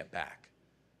of giving it back.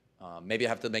 Maybe I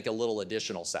have to make a little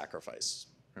additional sacrifice.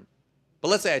 But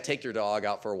let's say I take your dog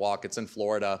out for a walk. It's in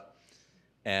Florida,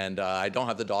 and I don't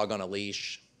have the dog on a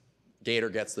leash. Gator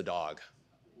gets the dog.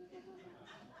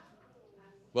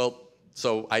 Well,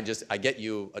 so I get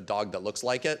you a dog that looks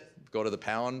like it, go to the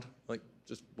pound,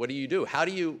 just what do you do? How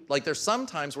do you, there's some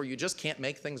times where you just can't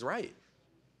make things right.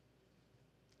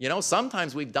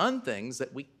 Sometimes we've done things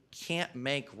that we can't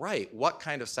make right. What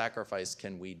kind of sacrifice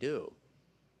can we do?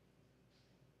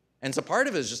 And so part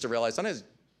of it is just to realize sometimes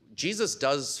Jesus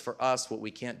does for us what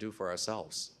we can't do for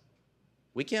ourselves.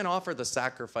 We can't offer the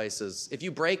sacrifices. If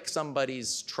you break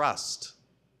somebody's trust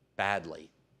badly,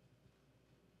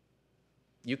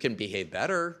 you can behave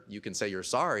better. You can say you're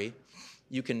sorry.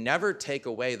 You can never take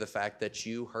away the fact that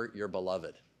you hurt your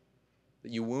beloved,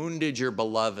 that you wounded your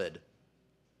beloved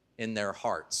in their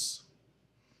hearts.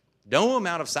 No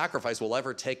amount of sacrifice will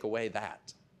ever take away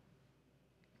that.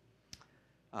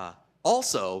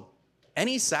 Also,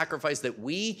 any sacrifice that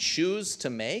we choose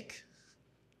to make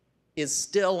is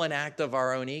still an act of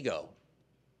our own ego.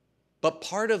 But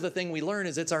part of the thing we learn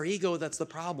is it's our ego that's the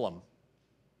problem.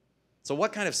 So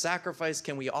what kind of sacrifice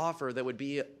can we offer that would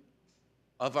be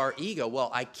of our ego?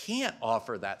 Well, I can't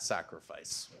offer that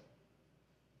sacrifice.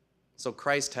 So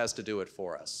Christ has to do it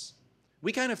for us.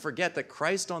 We kind of forget that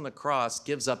Christ on the cross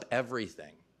gives up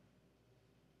everything.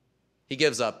 He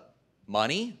gives up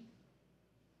money,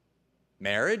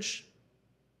 marriage.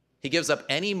 He gives up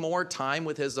any more time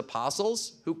with his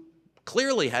apostles, who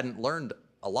clearly hadn't learned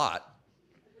a lot.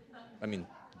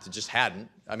 Just hadn't.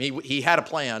 He had a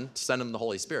plan to send them the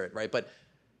Holy Spirit, right? But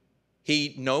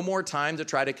no more time to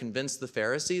try to convince the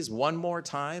Pharisees. One more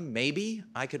time, maybe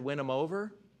I could win them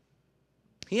over.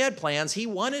 He had plans. He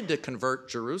wanted to convert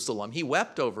Jerusalem. He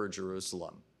wept over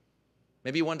Jerusalem.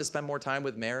 Maybe he wanted to spend more time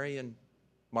with Mary and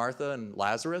Martha and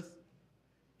Lazarus.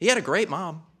 He had a great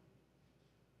mom,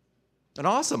 an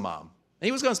awesome mom. And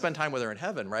he was going to spend time with her in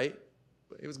heaven, right?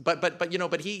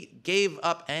 But he gave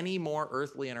up any more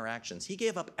earthly interactions. He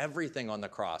gave up everything on the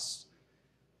cross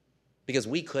because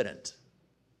we couldn't.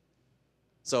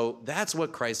 So that's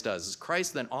what Christ does. Is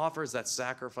Christ then offers that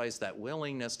sacrifice, that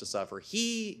willingness to suffer.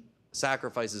 He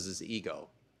sacrifices his ego,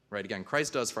 right? Again,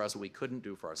 Christ does for us what we couldn't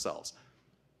do for ourselves.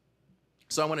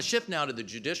 So I want to shift now to the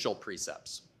judicial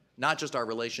precepts. not just our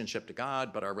relationship to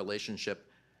God, but our relationship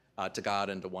to God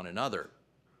and to one another.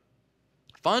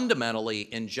 Fundamentally,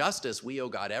 in justice, we owe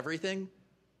God everything,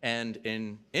 and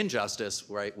in injustice,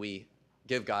 right, we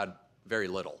give God very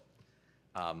little.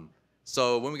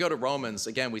 So when we go to Romans,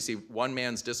 again, we see one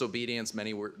man's disobedience,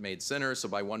 many were made sinners, so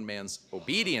by one man's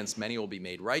obedience, many will be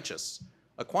made righteous.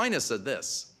 Aquinas said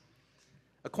this.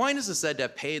 Aquinas is said to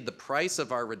have paid the price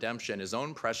of our redemption, his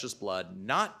own precious blood,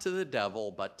 not to the devil,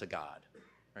 but to God.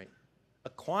 Right?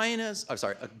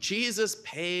 Jesus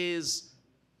pays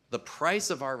the price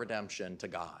of our redemption to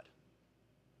God.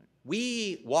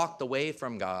 We walked away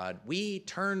from God. We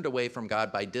turned away from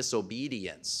God by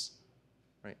disobedience.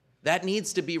 Right? That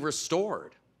needs to be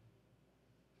restored.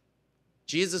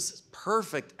 Jesus'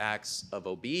 perfect acts of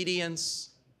obedience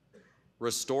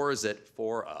restores it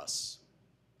for us.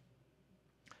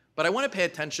 But I want to pay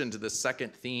attention to the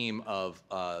second theme of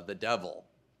the devil.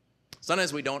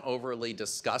 Sometimes we don't overly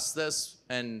discuss this,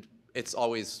 and it's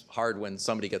always hard when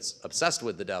somebody gets obsessed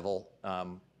with the devil.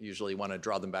 Usually want to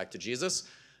draw them back to Jesus.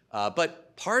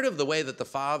 But part of the way that the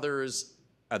fathers,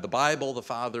 the Bible, the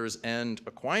fathers, and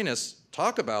Aquinas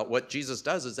talk about what Jesus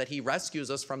does is that he rescues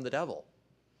us from the devil.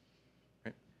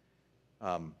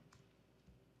 Right?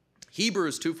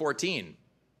 Hebrews 2:14.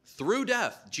 Through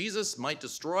death, Jesus might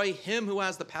destroy him who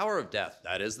has the power of death.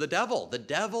 That is the devil. The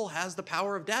devil has the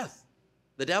power of death.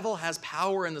 The devil has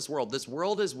power in this world. This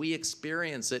world as we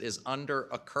experience it is under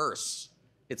a curse.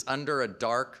 It's under a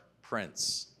dark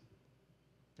prince.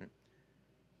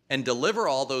 And deliver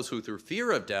all those who through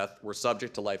fear of death were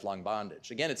subject to lifelong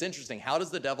bondage. Again, it's interesting. How does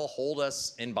the devil hold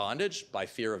us in bondage? By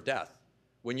fear of death.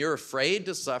 When you're afraid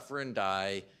to suffer and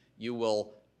die, you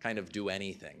will kind of do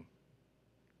anything.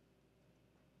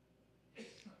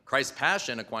 Christ's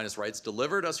passion, Aquinas writes,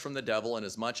 delivered us from the devil,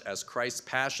 inasmuch as Christ's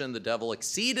passion, the devil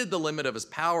exceeded the limit of his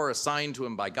power assigned to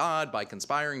him by God by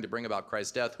conspiring to bring about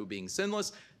Christ's death, who being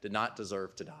sinless did not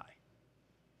deserve to die.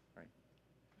 Right?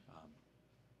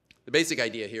 The basic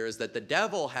idea here is that the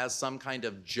devil has some kind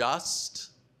of just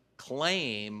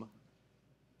claim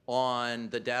on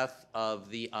the death of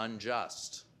the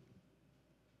unjust.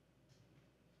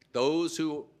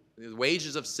 The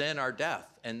wages of sin are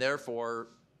death, and therefore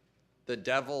the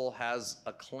devil has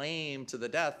a claim to the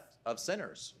death of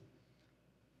sinners.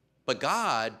 But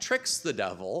God tricks the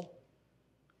devil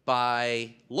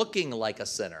by looking like a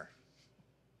sinner,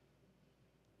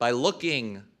 by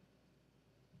looking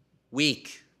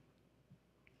weak,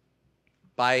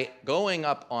 by going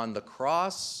up on the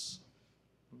cross.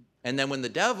 And then when the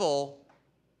devil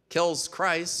kills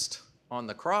Christ on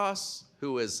the cross,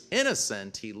 who is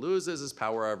innocent, he loses his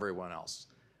power over everyone else.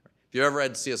 If you ever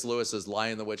read C.S. Lewis's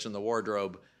Lion, the Witch, and the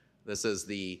Wardrobe, this is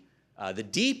the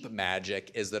deep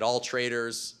magic is that all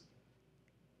traitors,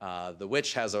 the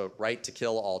witch has a right to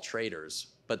kill all traitors.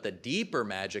 But the deeper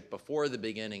magic before the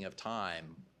beginning of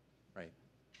time, right,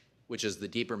 which is the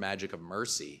deeper magic of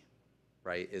mercy,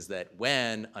 right, is that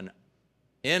when an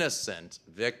innocent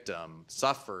victim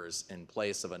suffers in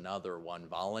place of another one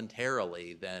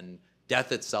voluntarily, then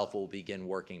death itself will begin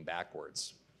working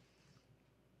backwards.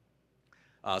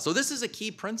 So this is a key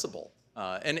principle.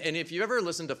 And if you ever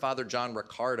listen to Father John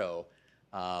Riccardo,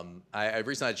 I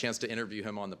recently had a chance to interview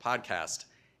him on the podcast,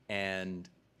 and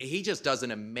he just does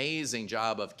an amazing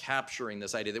job of capturing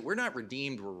this idea that we're not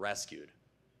redeemed, we're rescued.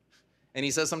 And he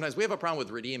says sometimes we have a problem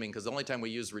with redeeming because the only time we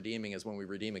use redeeming is when we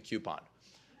redeem a coupon.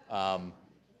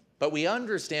 But we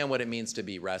understand what it means to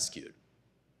be rescued.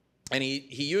 And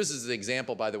he uses the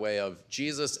example, by the way, of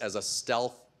Jesus as a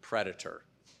stealth predator,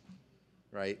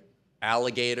 right?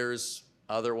 Alligators,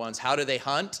 other ones. How do they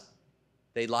hunt?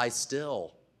 They lie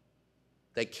still.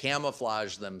 They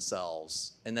camouflage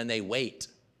themselves, and then they wait.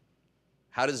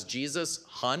 How does Jesus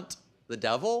hunt the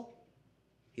devil?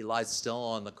 He lies still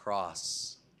on the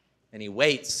cross, and he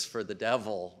waits for the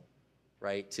devil,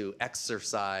 right, to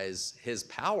exercise his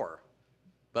power.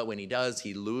 But when he does,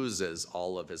 he loses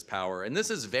all of his power. And this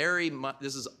is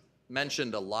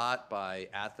mentioned a lot by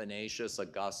Athanasius,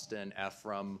 Augustine,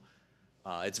 Ephraim.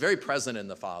 It's very present in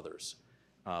the fathers.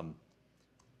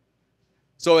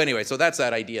 So that's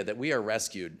that idea that we are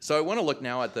rescued. So I want to look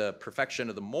now at the perfection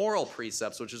of the moral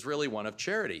precepts, which is really one of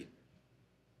charity.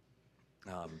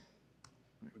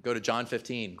 Go to John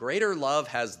 15. Greater love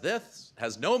has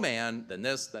no man than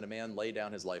this, than a man lay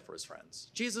down his life for his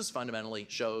friends. Jesus fundamentally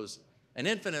shows an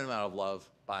infinite amount of love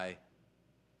by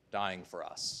dying for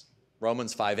us.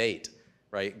 Romans 5:8.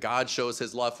 Right? God shows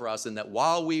his love for us in that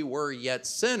while we were yet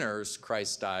sinners,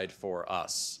 Christ died for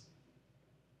us.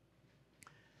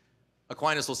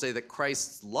 Aquinas will say that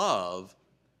Christ's love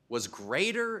was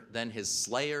greater than his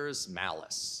slayer's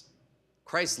malice.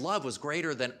 Christ's love was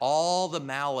greater than all the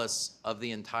malice of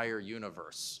the entire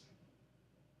universe.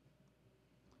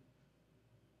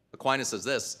 Aquinas says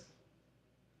this: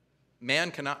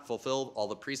 man cannot fulfill all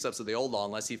the precepts of the old law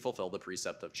unless he fulfill the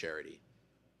precept of charity.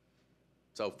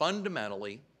 So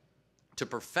fundamentally, to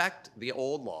perfect the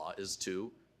old law is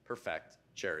to perfect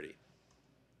charity.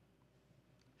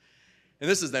 And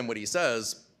this is then what he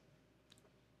says: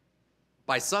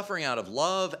 by suffering out of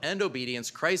love and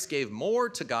obedience, Christ gave more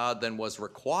to God than was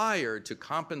required to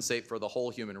compensate for the whole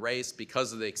human race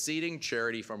because of the exceeding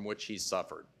charity from which he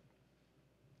suffered.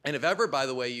 And if ever, by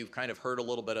the way, you've kind of heard a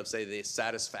little bit of, say, the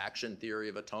satisfaction theory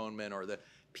of atonement or the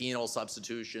penal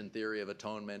substitution theory of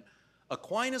atonement,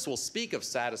 Aquinas will speak of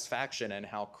satisfaction and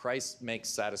how Christ makes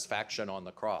satisfaction on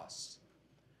the cross.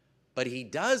 But he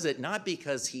does it not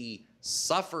because he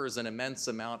suffers an immense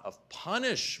amount of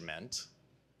punishment.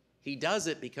 He does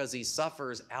it because he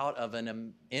suffers out of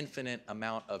an infinite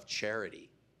amount of charity.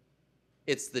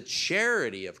 It's the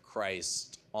charity of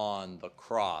Christ on the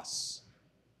cross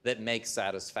that makes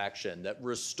satisfaction, that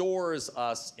restores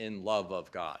us in love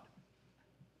of God.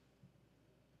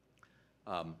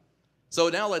 So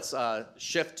now let's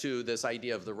shift to this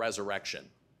idea of the resurrection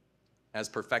as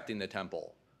perfecting the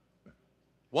temple.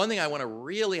 One thing I want to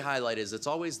really highlight is it's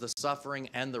always the suffering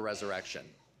and the resurrection.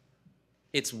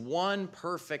 It's one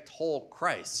perfect whole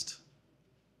Christ.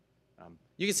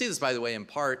 You can see this, by the way, in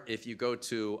part if you go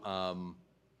to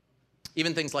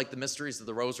even things like the mysteries of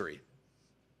the Rosary,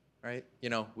 right? You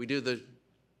know, we do the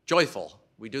joyful,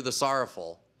 we do the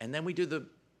sorrowful, and then we do the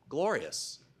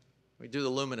glorious. We do the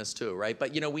luminous too, right?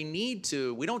 But, you know, we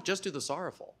don't just do the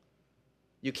sorrowful.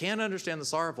 You can't understand the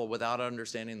sorrowful without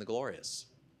understanding the glorious.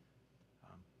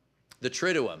 The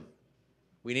Triduum.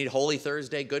 We need Holy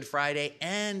Thursday, Good Friday,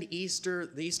 and Easter,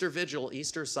 the Easter Vigil,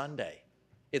 Easter Sunday.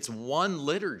 It's one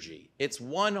liturgy. It's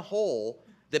one whole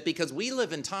that because we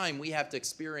live in time, we have to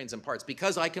experience in parts.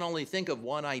 Because I can only think of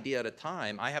one idea at a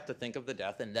time, I have to think of the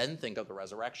death and then think of the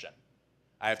resurrection.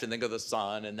 I have to think of the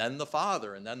Son and then the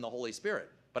Father and then the Holy Spirit.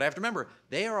 But I have to remember,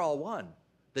 they are all one.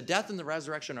 The death and the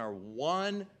resurrection are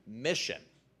one mission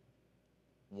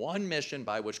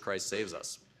by which Christ saves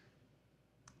us.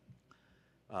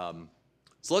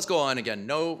 So let's go on again.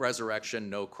 No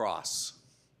resurrection, no cross.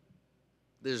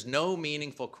 There's no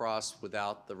meaningful cross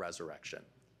without the resurrection.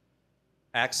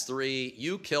 Acts 3,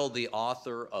 you killed the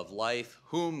author of life,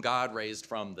 whom God raised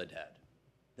from the dead.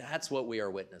 That's what we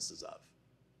are witnesses of.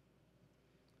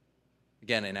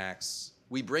 Again, in Acts,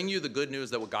 we bring you the good news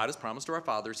that what God has promised to our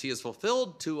fathers, he has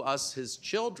fulfilled to us, his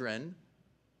children,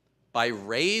 by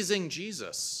raising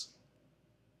Jesus.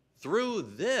 Through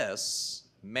this,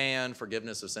 man,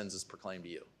 forgiveness of sins is proclaimed to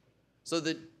you. So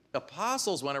the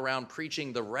apostles went around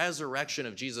preaching the resurrection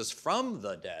of Jesus from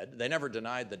the dead. They never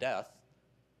denied the death,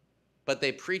 but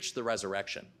they preached the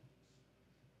resurrection.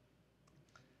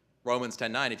 Romans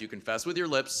 10:9, if you confess with your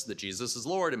lips that Jesus is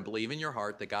Lord and believe in your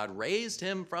heart that God raised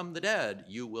him from the dead,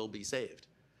 you will be saved.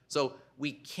 So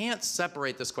we can't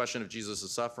separate this question of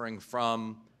Jesus' suffering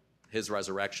from his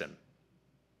resurrection.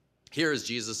 Here is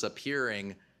Jesus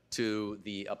appearing to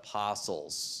the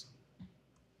apostles.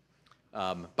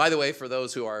 By the way, for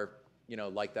those who are,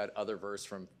 like that other verse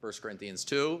from 1 Corinthians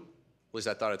 2, at least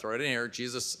I thought I'd throw it in here.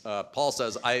 Paul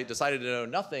says, I decided to know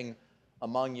nothing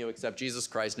among you except Jesus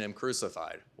Christ and him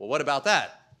crucified. Well, what about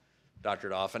that, Dr.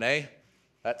 Dauphinais?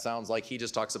 That sounds like he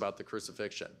just talks about the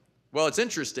crucifixion. Well, it's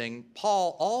interesting.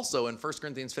 Paul also in 1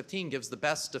 Corinthians 15 gives the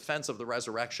best defense of the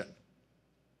resurrection.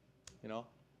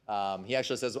 He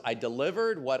actually says, I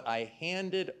delivered what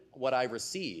I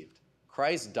received.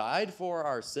 Christ died for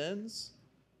our sins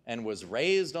and was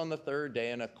raised on the third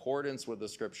day in accordance with the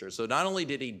scriptures. So not only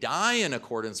did he die in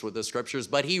accordance with the scriptures,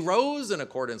 but he rose in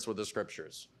accordance with the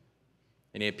scriptures.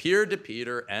 And he appeared to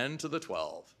Peter and to the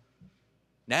 12.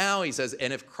 Now he says,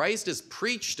 and if Christ is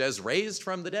preached as raised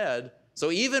from the dead,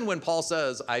 so even when Paul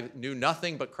says, I knew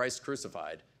nothing but Christ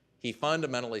crucified, he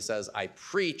fundamentally says, I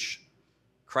preach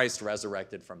Christ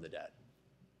resurrected from the dead.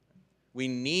 We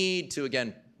need to,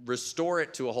 again, restore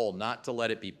it to a whole, not to let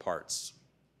it be parts.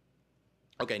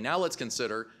 Okay, now let's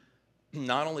consider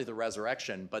not only the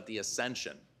resurrection, but the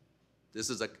ascension. This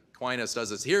is Aquinas does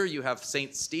this. Here you have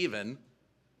St. Stephen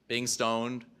being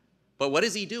stoned. But what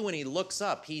does he do when he looks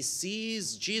up? He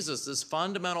sees Jesus, this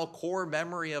fundamental core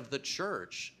memory of the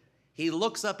church. He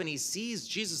looks up and he sees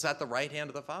Jesus at the right hand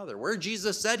of the Father, where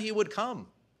Jesus said he would come,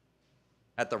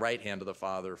 at the right hand of the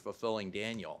Father, fulfilling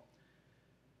Daniel.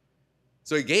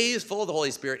 So he gazed full of the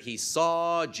Holy Spirit. He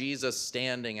saw Jesus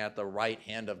standing at the right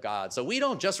hand of God. So we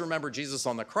don't just remember Jesus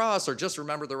on the cross or just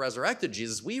remember the resurrected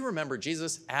Jesus. We remember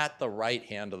Jesus at the right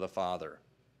hand of the Father.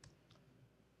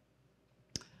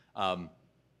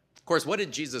 Of course, what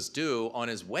did Jesus do on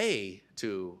his way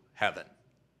to heaven?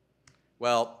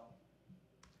 Well,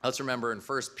 let's remember in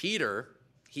 1 Peter,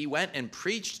 he went and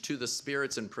preached to the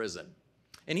spirits in prison.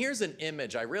 And here's an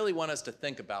image I really want us to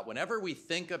think about. Whenever we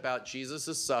think about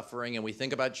Jesus' suffering and we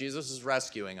think about Jesus'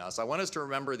 rescuing us, I want us to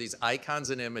remember these icons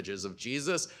and images of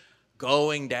Jesus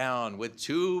going down with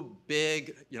two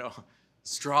big,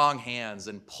 strong hands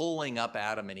and pulling up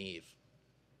Adam and Eve.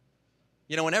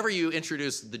 Whenever you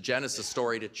introduce the Genesis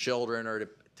story to children or to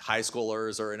high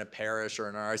schoolers or in a parish or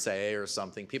an RSA or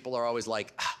something, people are always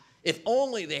like, if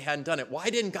only they hadn't done it. Why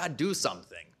didn't God do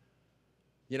something?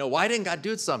 Why didn't God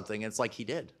do something? It's like he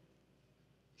did.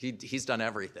 He's done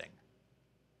everything.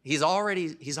 He's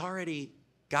already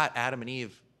got Adam and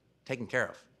Eve taken care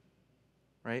of,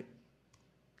 right?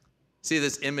 See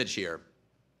this image here.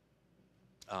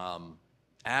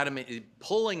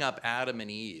 Pulling up Adam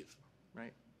and Eve,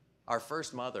 right? Our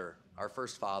first mother, our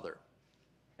first father,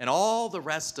 and all the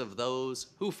rest of those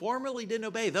who formerly didn't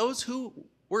obey, those who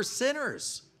were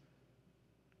sinners.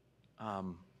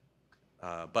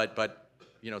 But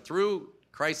through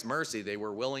Christ's mercy, they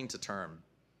were willing to turn.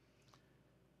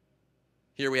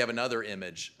 Here we have another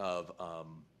image of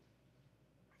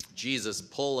Jesus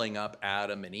pulling up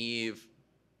Adam and Eve.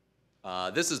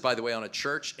 This is, by the way, on a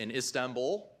church in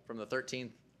Steubenville from the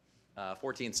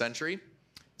 14th century.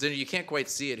 So you can't quite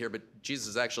see it here, but Jesus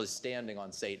is actually standing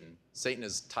on Satan. Satan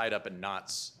is tied up in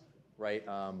knots right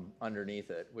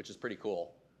underneath it, which is pretty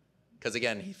cool. Because,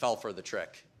 again, he fell for the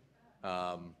trick.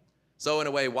 So in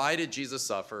a way, why did Jesus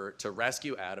suffer? To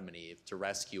rescue Adam and Eve, to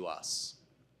rescue us.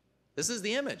 This is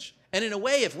the image. And in a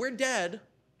way, if we're dead,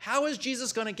 how is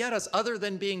Jesus going to get us other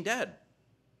than being dead?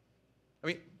 I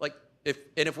mean,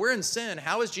 if we're in sin,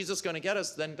 how is Jesus going to get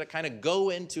us then to kind of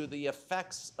go into the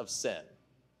effects of sin?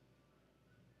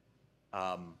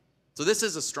 So this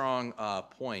is a strong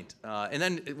point. And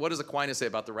then what does Aquinas say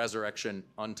about the resurrection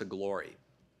unto glory?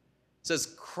 It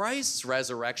says Christ's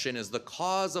resurrection is the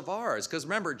cause of ours. Because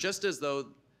remember, just as though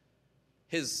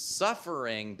his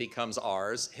suffering becomes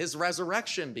ours, his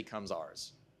resurrection becomes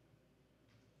ours.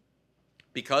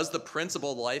 Because the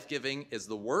principle of life-giving is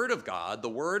the Word of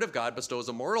God bestows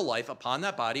immortal life upon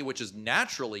that body which is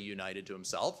naturally united to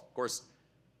himself. Of course,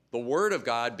 the Word of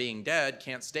God being dead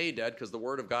can't stay dead because the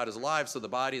Word of God is alive, so the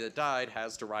body that died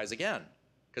has to rise again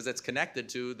because it's connected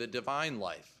to the divine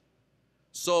life.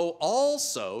 So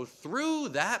also, through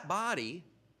that body,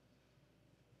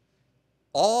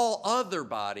 all other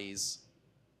bodies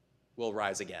will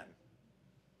rise again.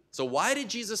 So why did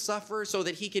Jesus suffer? So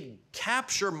that he could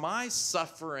capture my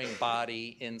suffering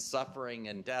body in suffering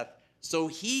and death so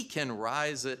he can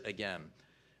rise it again.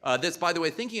 This, by the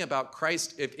way, thinking about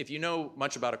Christ, if you know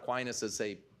much about Aquinas as,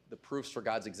 say, the proofs for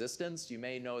God's existence, you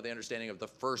may know the understanding of the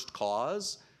first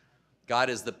cause. God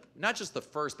is not just the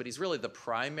first, but he's really the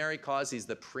primary cause. He's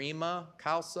the prima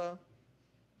causa.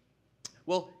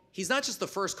 Well, he's not just the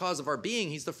first cause of our being,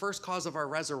 he's the first cause of our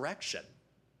resurrection.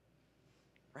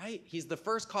 Right? He's the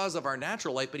first cause of our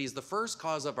natural life, but he's the first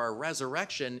cause of our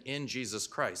resurrection in Jesus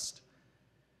Christ.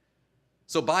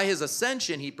 So by his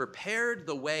ascension, he prepared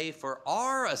the way for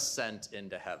our ascent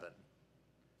into heaven.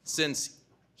 Since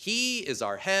he is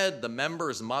our head, the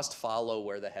members must follow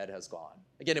where the head has gone.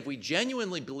 Again, if we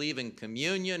genuinely believe in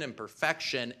communion and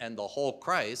perfection and the whole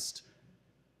Christ,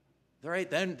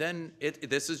 right, then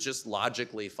this is just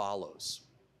logically follows.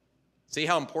 See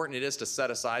how important it is to set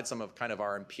aside some of kind of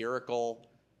our empirical,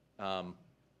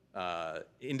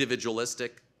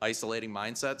 individualistic, isolating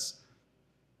mindsets.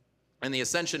 And the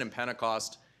ascension and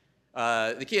Pentecost,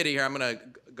 the key idea here, I'm going to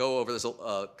go over this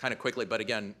kind of quickly, but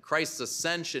again, Christ's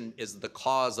ascension is the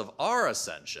cause of our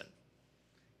ascension.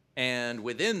 And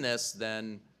within this,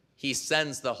 then, he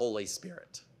sends the Holy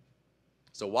Spirit.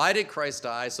 So why did Christ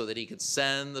die? So that he could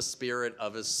send the Spirit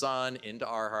of his Son into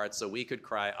our hearts so we could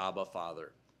cry, Abba,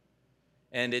 Father.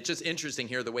 And it's just interesting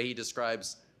here the way he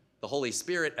describes the Holy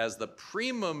Spirit as the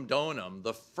primum donum,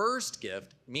 the first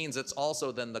gift, means it's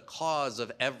also then the cause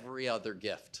of every other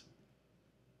gift.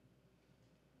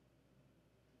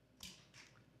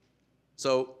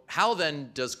 So how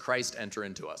then does Christ enter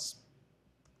into us?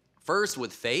 First,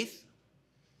 with faith.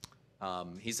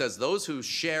 He says those who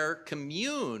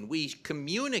commune, we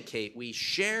communicate, we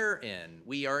share in,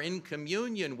 we are in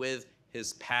communion with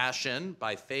his passion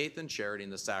by faith and charity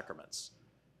in the sacraments.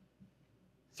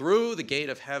 Through the gate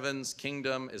of heaven's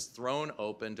kingdom is thrown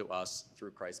open to us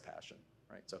through Christ's passion.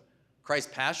 Right? So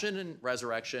Christ's passion and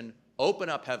resurrection open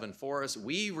up heaven for us.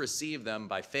 We receive them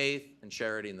by faith and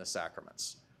charity in the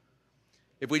sacraments.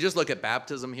 If we just look at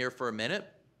baptism here for a minute,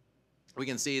 we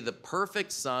can see the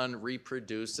perfect Son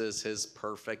reproduces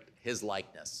his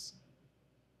likeness.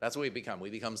 That's what we become. We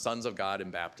become sons of God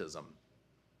in baptism.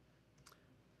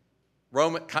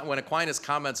 When Aquinas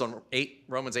comments on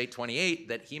Romans 8:28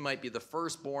 that he might be the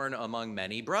firstborn among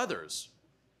many brothers,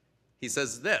 he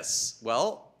says this,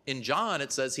 well, in John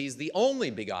it says he's the only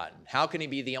begotten. How can he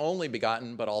be the only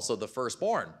begotten but also the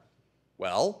firstborn?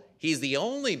 Well, he's the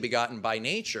only begotten by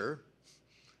nature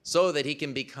so that he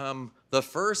can become the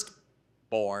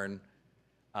firstborn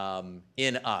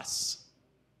in us.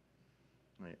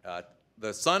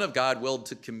 The Son of God willed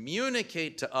to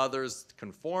communicate to others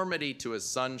conformity to his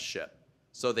sonship,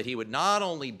 so that he would not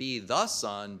only be the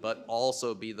Son, but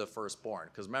also be the firstborn.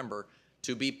 Because remember,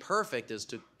 to be perfect is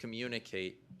to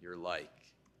communicate your like.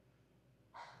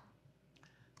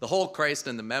 The whole Christ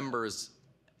and the members,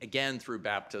 again through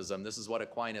baptism, this is what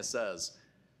Aquinas says.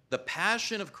 The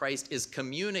passion of Christ is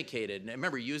communicated. And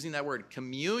remember, using that word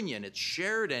communion, it's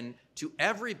shared in to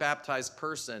every baptized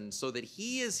person so that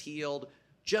he is healed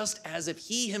just as if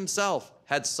he himself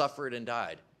had suffered and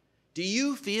died. Do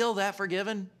you feel that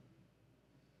forgiven?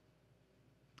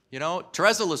 You know,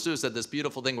 Teresa Lisieux said this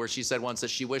beautiful thing where she said once that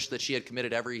she wished that she had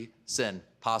committed every sin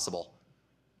possible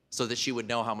so that she would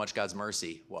know how much God's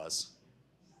mercy was,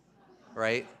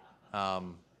 right?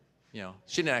 You know,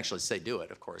 she didn't actually say do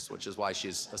it, of course, which is why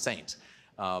she's a saint.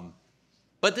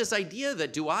 But this idea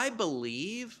that do I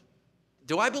believe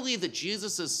that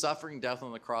Jesus' suffering, death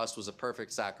on the cross was a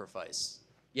perfect sacrifice?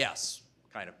 Yes,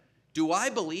 kind of. Do I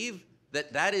believe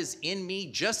that that is in me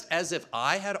just as if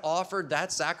I had offered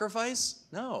that sacrifice?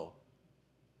 No.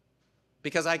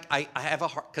 Because I have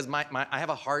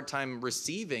a hard time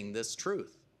receiving this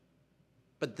truth.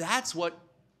 But that's what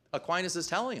Aquinas is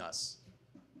telling us.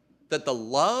 That the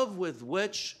love with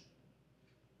which,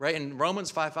 right, in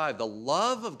Romans 5:5, the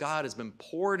love of God has been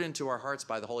poured into our hearts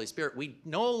by the Holy Spirit. We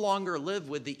no longer live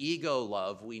with the ego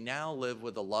love. We now live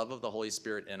with the love of the Holy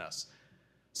Spirit in us.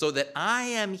 So that I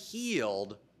am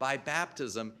healed by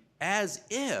baptism as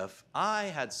if I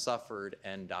had suffered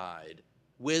and died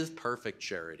with perfect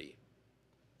charity.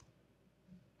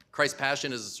 Christ's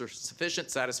passion is a sufficient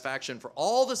satisfaction for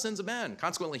all the sins of men.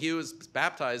 Consequently, he who is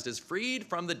baptized is freed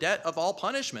from the debt of all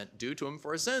punishment due to him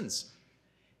for his sins,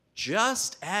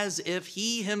 just as if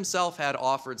he himself had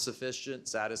offered sufficient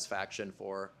satisfaction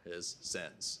for his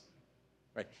sins.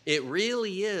 Right? It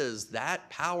really is that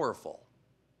powerful.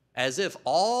 As if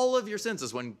all of your sins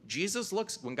is when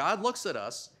God looks at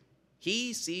us,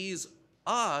 he sees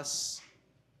us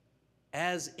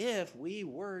as if we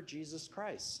were Jesus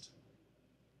Christ.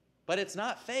 But it's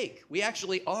not fake. We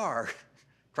actually are.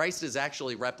 Christ is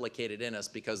actually replicated in us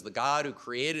because the God who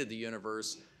created the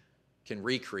universe can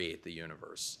recreate the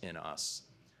universe in us.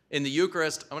 In the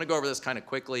Eucharist, I'm going to go over this kind of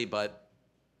quickly, but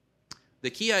the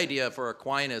key idea for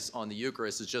Aquinas on the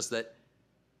Eucharist is just that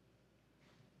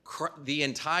the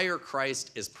entire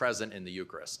Christ is present in the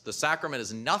Eucharist. The sacrament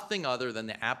is nothing other than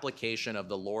the application of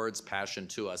the Lord's passion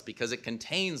to us because it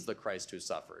contains the Christ who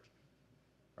suffered,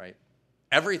 right?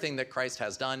 Everything that Christ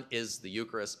has done is the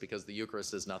Eucharist because the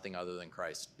Eucharist is nothing other than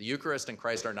Christ. The Eucharist and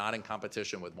Christ are not in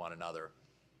competition with one another.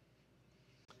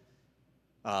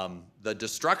 The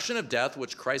destruction of death,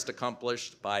 which Christ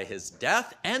accomplished by his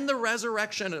death, and the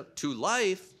resurrection to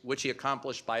life, which he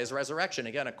accomplished by his resurrection.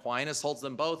 Again, Aquinas holds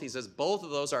them both. He says both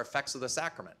of those are effects of the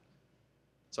sacrament.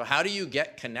 So how do you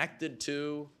get connected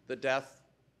to the death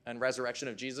and resurrection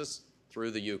of Jesus?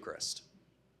 Through the Eucharist.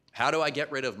 How do I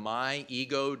get rid of my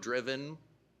ego-driven,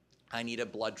 I need a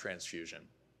blood transfusion?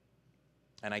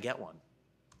 And I get one.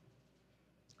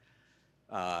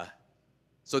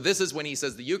 So this is when he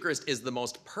says the Eucharist is the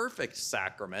most perfect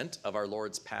sacrament of our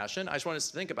Lord's Passion. I just want us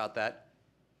to think about that.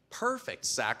 Perfect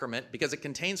sacrament because it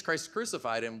contains Christ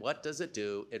crucified, and what does it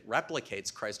do? It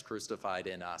replicates Christ crucified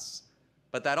in us.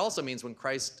 But that also means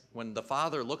when the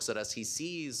Father looks at us, he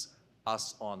sees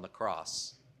us on the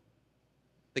cross.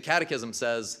 The Catechism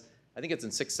says, I think it's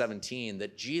in 617,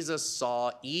 that Jesus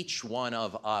saw each one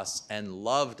of us and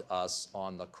loved us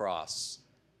on the cross.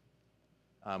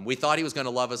 We thought he was going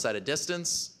to love us at a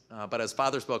distance, but as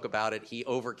Father spoke about it, he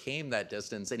overcame that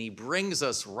distance and he brings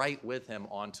us right with him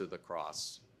onto the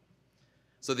cross.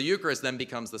 So the Eucharist then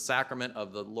becomes the sacrament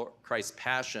of the Lord, Christ's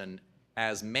passion,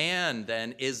 as man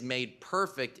then is made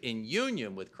perfect in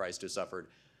union with Christ who suffered.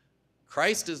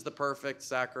 Christ is the perfect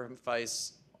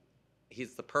sacrifice.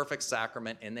 He's the perfect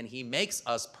sacrament, and then he makes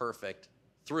us perfect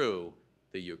through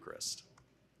the Eucharist.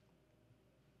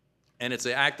 And it's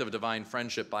an act of divine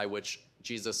friendship by which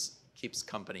Jesus keeps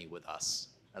company with us,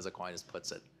 as Aquinas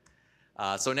puts it.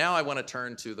 So now I want to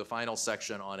turn to the final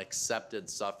section on accepted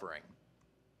suffering.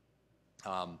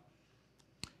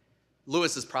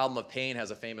 Lewis's Problem of Pain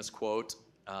has a famous quote.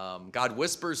 God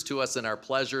whispers to us in our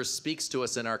pleasures, speaks to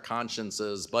us in our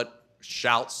consciences, but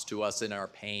shouts to us in our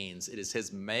pains. It is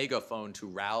his megaphone to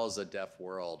rouse a deaf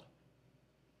world.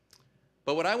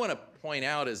 But what I want to point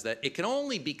out is that it can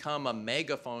only become a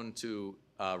megaphone to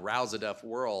rouse a deaf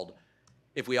world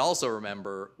if we also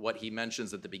remember what he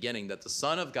mentions at the beginning, that the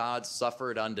Son of God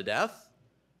suffered unto death,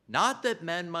 not that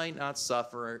men might not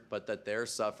suffer, but that their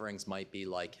sufferings might be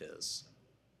like his.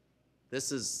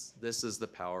 This is the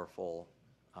powerful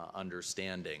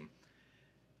understanding.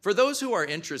 For those who are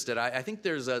interested, I think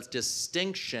there's a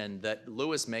distinction that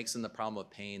Lewis makes in The Problem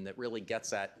of Pain that really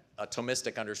gets at a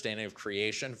Thomistic understanding of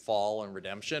creation, fall, and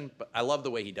redemption, but I love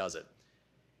the way he does it.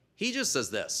 He just says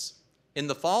this: in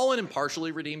the fallen and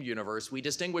partially redeemed universe, we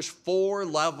distinguish 4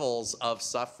 levels of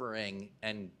suffering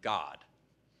and God.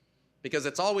 Because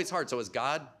it's always hard. So is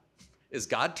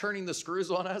God turning the screws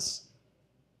on us?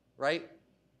 Right?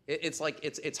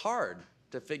 It's hard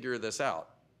to figure this out.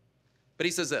 But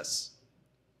he says this: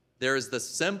 there is the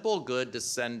simple good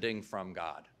descending from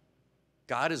God.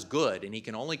 God is good, and he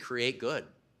can only create good.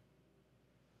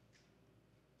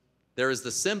 There is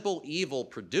the simple evil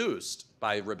produced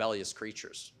by rebellious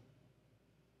creatures.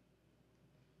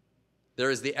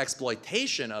 There is the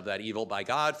exploitation of that evil by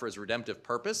God for his redemptive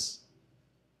purpose.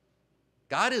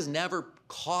 God is never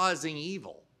causing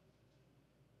evil.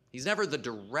 He's never the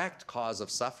direct cause of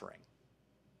suffering.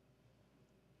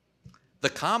 The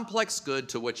complex good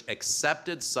to which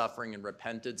accepted suffering and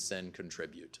repented sin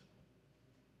contribute.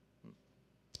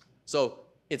 So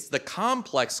it's the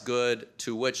complex good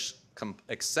to which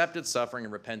accepted suffering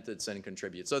and repented sin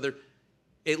contribute. So there,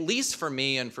 at least for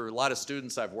me and for a lot of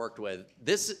students I've worked with,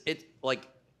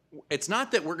 it's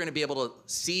not that we're going to be able to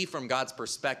see from God's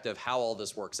perspective how all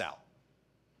this works out.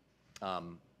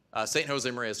 St.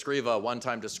 Josemaria Escriva one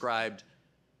time described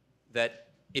that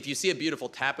if you see a beautiful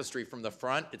tapestry from the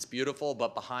front, it's beautiful,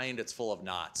 but behind it's full of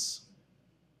knots.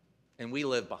 And we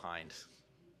live behind.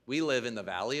 We live in the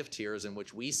valley of tears in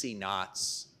which we see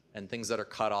knots and things that are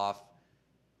cut off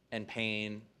and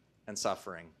pain and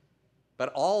suffering.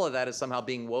 But all of that is somehow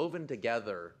being woven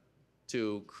together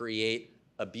to create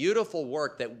a beautiful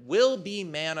work that will be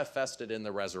manifested in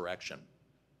the resurrection.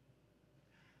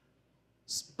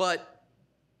 But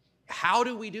how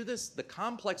do we do this? The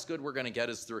complex good we're going to get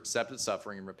is through accepted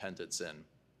suffering and repented sin.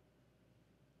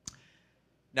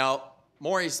 Now,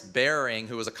 Maurice Baring,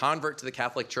 who was a convert to the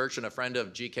Catholic Church and a friend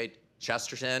of G.K.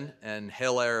 Chesterton and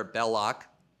Hilaire Belloc,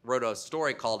 wrote a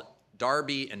story called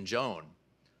Darby and Joan.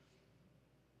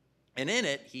 And in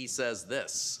it, he says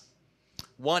this: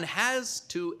 one has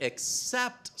to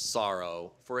accept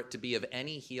sorrow for it to be of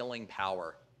any healing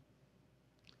power.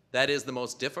 That is the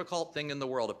most difficult thing in the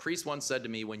world. A priest once said to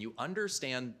me, when you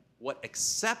understand what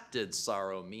accepted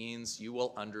sorrow means, you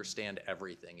will understand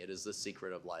everything. It is the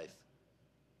secret of life.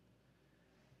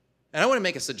 And I want to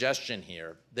make a suggestion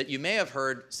here that you may have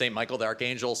heard St. Michael the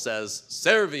Archangel says,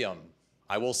 servium,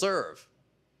 I will serve.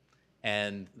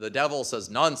 And the devil says,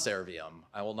 non servium,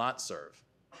 I will not serve.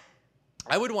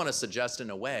 I would want to suggest in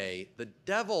a way, the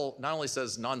devil not only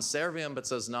says non servium, but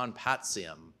says non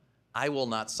patium, I will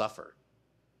not suffer.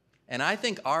 And I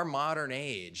think our modern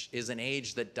age is an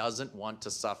age that doesn't want to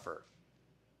suffer.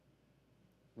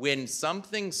 When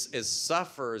something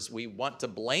suffers, we want to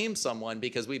blame someone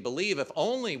because we believe if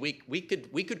only we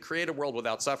could create a world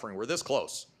without suffering. We're this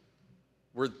close.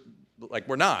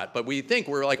 We're not, but we think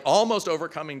we're like almost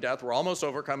overcoming death. We're almost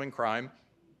overcoming crime.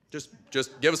 Just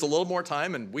give us a little more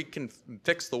time and we can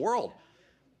fix the world,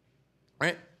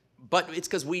 right? But it's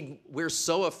because we're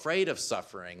so afraid of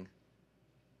suffering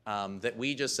that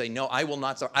we just say, no, I will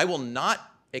not suffer. I will not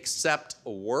accept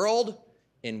a world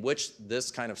in which this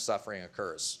kind of suffering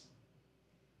occurs,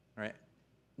 right?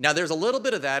 Now, there's a little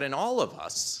bit of that in all of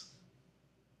us.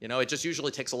 You know, it just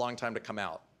usually takes a long time to come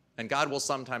out. And God will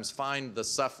sometimes find the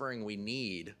suffering we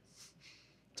need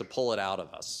to pull it out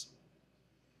of us.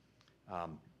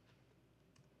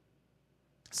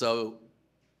 So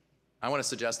I want to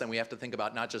suggest that we have to think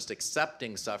about not just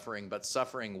accepting suffering, but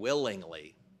suffering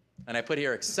willingly. And I put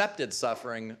here accepted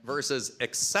suffering versus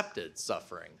accepted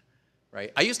suffering,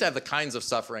 right? I used to have the kinds of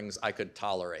sufferings I could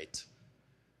tolerate.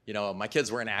 You know, my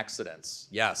kids were in accidents.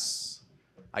 Yes.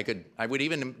 I would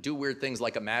even do weird things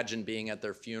like imagine being at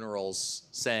their funerals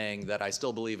saying that I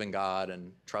still believe in God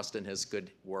and trust in his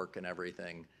good work and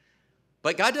everything.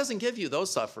 But God doesn't give you those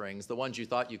sufferings, the ones you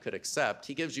thought you could accept.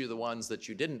 He gives you the ones that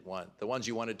you didn't want, the ones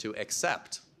you wanted to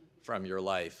accept from your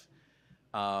life.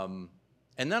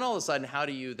 And then all of a sudden, how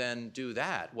do you then do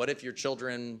that? What if your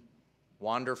children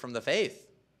wander from the faith?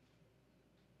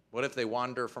 What if they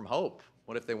wander from hope?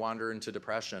 What if they wander into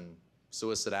depression,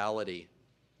 suicidality,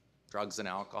 drugs and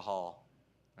alcohol?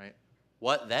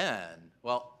 What then?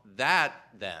 Well, that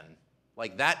then,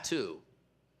 like that too,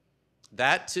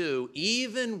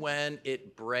 even when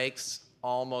it breaks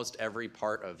almost every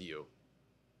part of you.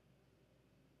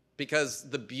 Because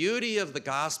the beauty of the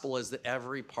gospel is that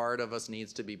every part of us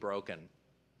needs to be broken.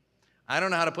 I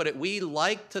don't know how to put it. We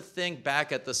like to think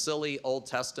back at the silly Old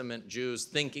Testament Jews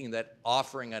thinking that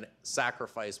offering a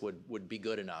sacrifice would be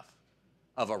good enough,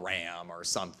 of a ram or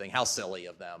something. How silly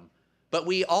of them. But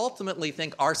we ultimately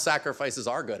think our sacrifices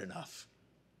are good enough.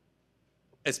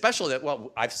 Especially that,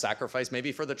 well, I've sacrificed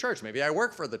maybe for the church. Maybe I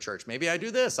work for the church. Maybe I do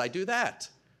this, I do that.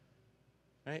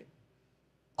 Right?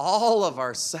 All of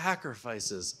our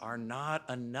sacrifices are not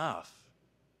enough.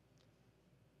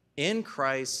 In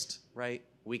Christ, right,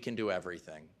 we can do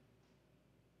everything.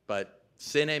 But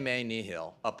sine me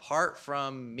nihil, apart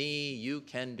from me, you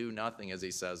can do nothing, as he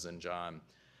says in John.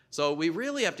 So we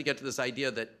really have to get to this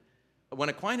idea that when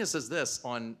Aquinas says this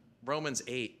on Romans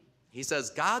 8, he says,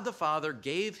 God the Father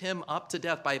gave him up to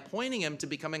death by appointing him to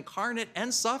become incarnate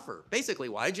and suffer. Basically,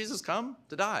 why did Jesus come?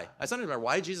 To die. I sometimes remember,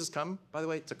 why did Jesus come, by the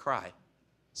way? To cry.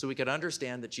 So we could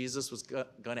understand that Jesus was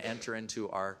going to enter into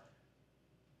our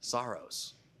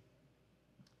sorrows.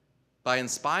 By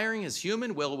inspiring his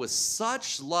human will with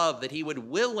such love that he would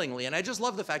willingly, and I just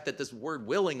love the fact that this word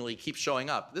willingly keeps showing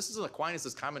up. This is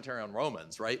Aquinas' commentary on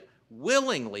Romans, right?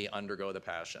 Willingly undergo the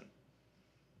passion.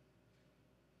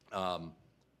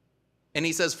 And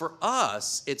he says, for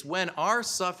us, it's when our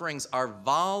sufferings are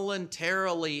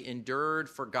voluntarily endured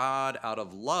for God out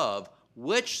of love,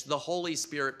 which the Holy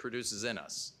Spirit produces in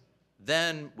us.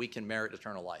 Then we can merit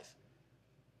eternal life.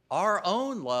 Our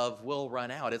own love will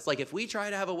run out. It's like if we try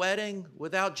to have a wedding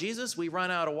without Jesus, we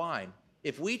run out of wine.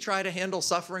 If we try to handle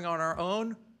suffering on our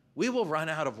own, we will run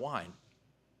out of wine.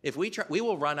 If we try, we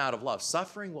will run out of love.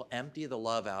 Suffering will empty the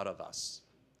love out of us.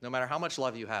 No matter how much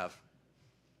love you have,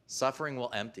 suffering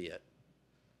will empty it.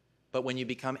 But when you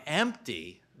become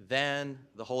empty, then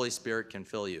the Holy Spirit can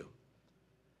fill you.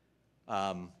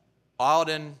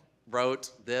 Auden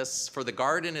wrote this, for the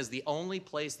garden is the only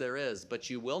place there is, but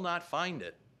you will not find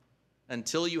it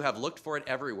until you have looked for it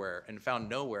everywhere and found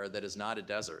nowhere that is not a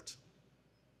desert.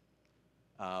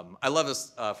 I love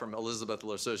this from Elizabeth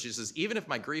Lasseau. She says, even if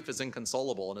my grief is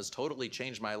inconsolable and has totally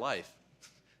changed my life,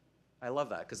 I love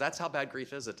that, because that's how bad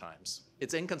grief is at times.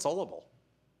 It's inconsolable.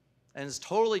 And it's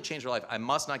totally changed my life. I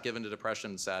must not give in to depression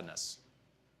and sadness.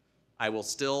 I will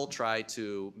still try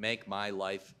to make my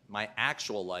life, my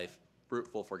actual life,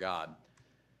 fruitful for God.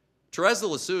 Therese de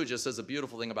Lisieux just says a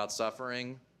beautiful thing about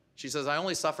suffering. She says, I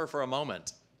only suffer for a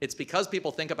moment. It's because people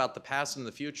think about the past and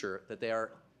the future that they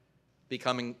are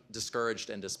becoming discouraged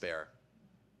and despair.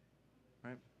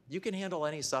 Right? You can handle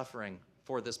any suffering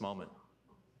for this moment.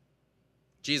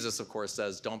 Jesus, of course,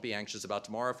 says, don't be anxious about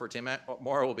tomorrow, for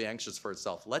tomorrow will be anxious for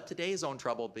itself. Let today's own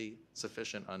trouble be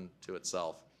sufficient unto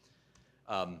itself.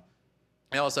 I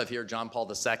also have here John Paul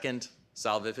II,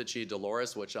 Salvifici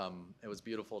Dolores, which it was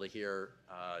beautiful to hear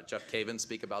Jeff Caven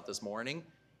speak about this morning.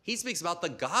 He speaks about the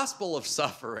gospel of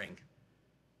suffering,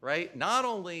 right? Not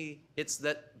only it's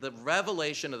that the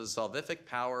revelation of the salvific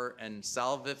power and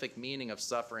salvific meaning of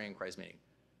suffering in Christ's meaning,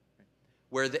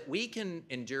 where that we can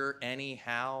endure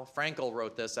anyhow. Frankl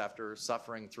wrote this after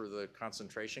suffering through the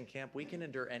concentration camp. We can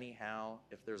endure anyhow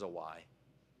if there's a why.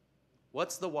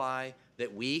 What's the why?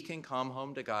 That we can come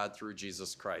home to God through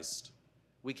Jesus Christ.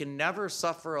 We can never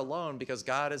suffer alone because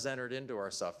God has entered into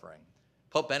our suffering.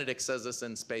 Pope Benedict says this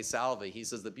in Spe Salvi. He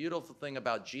says the beautiful thing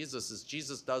about Jesus is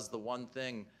Jesus does the one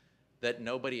thing that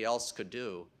nobody else could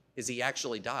do, is he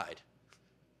actually died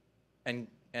and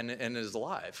is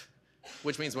alive.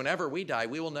 Which means whenever we die,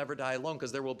 we will never die alone,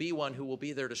 because there will be one who will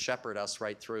be there to shepherd us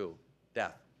right through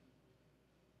death.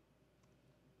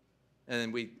 And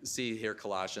then we see here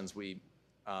Colossians, we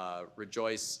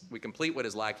rejoice, we complete what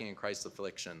is lacking in Christ's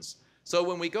afflictions. So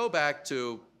when we go back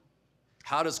to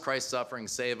how does Christ's suffering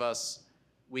save us,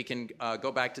 we can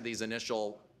go back to these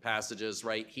initial passages,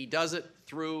 right? He does it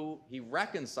through, he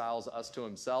reconciles us to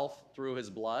himself through his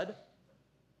blood.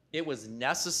 It was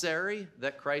necessary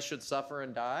that Christ should suffer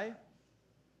and die.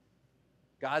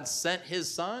 God sent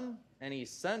his Son, and he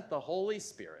sent the Holy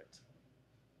Spirit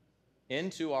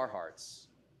into our hearts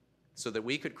so that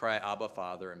we could cry, Abba,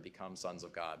 Father, and become sons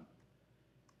of God.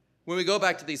 When we go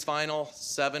back to these final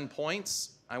 7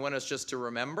 points, I want us just to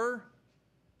remember,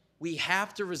 we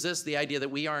have to resist the idea that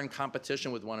we are in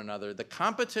competition with one another. The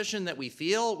competition that we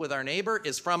feel with our neighbor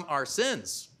is from our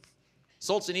sins.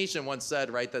 Solzhenitsyn once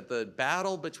said, right, that the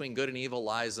battle between good and evil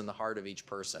lies in the heart of each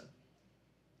person.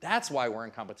 That's why we're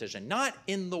in competition, not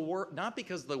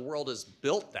because the world is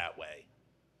built that way.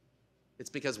 It's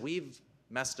because we've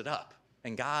messed it up,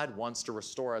 and God wants to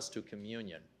restore us to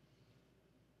communion.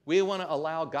 We want to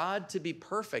allow God to be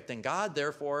perfect, and God,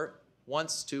 therefore,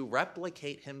 wants to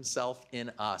replicate himself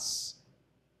in us.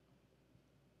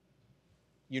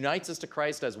 Unites us to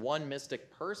Christ as one mystic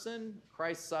person.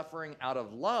 Christ's suffering out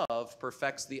of love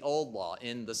perfects the old law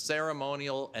in the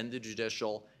ceremonial and the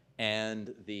judicial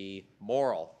and the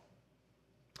moral.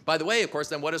 By the way, of course,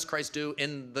 then what does Christ do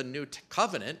in the new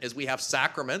covenant is we have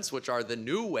sacraments, which are the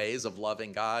new ways of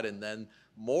loving God, and then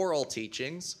moral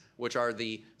teachings, which are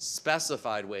the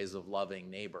specified ways of loving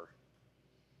neighbor.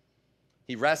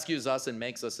 He rescues us and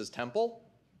makes us his temple.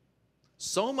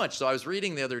 So much so, I was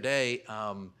reading the other day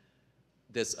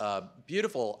this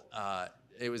beautiful,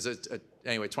 it was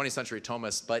anyway, 20th century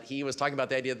Thomist, but he was talking about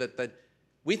the idea that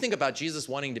we think about Jesus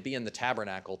wanting to be in the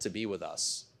tabernacle to be with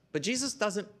us. But Jesus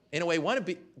doesn't, in a way, want to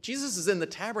be. Jesus is in the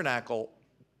tabernacle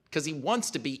because he wants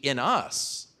to be in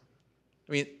us.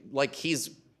 I mean, like he's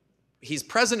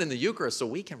present in the Eucharist so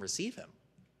we can receive him.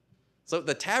 So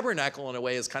the tabernacle, in a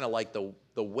way, is kind of like the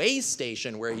way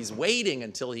station where he's waiting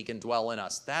until he can dwell in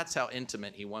us. That's how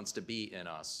intimate he wants to be in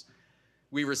us.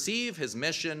 We receive his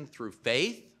mission through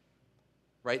faith,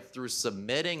 right? Through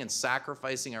submitting and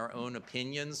sacrificing our own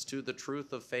opinions to the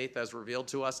truth of faith as revealed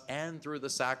to us, and through the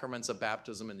sacraments of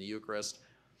baptism and the Eucharist.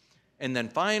 And then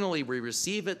finally, we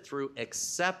receive it through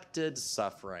accepted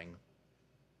suffering.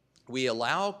 We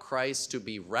allow Christ to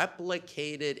be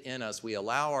replicated in us. We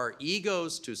allow our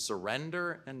egos to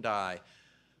surrender and die.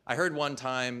 I heard one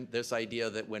time this idea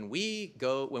that when we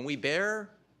bear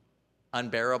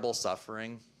unbearable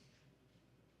suffering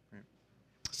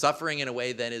in a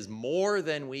way that is more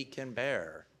than we can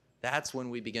bear, that's when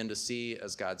we begin to see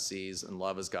as God sees and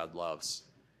love as God loves.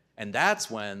 And that's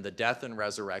when the death and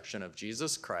resurrection of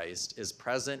Jesus Christ is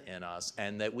present in us,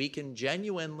 and that we can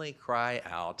genuinely cry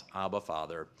out, Abba,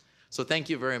 Father. So thank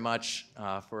you very much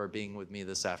for being with me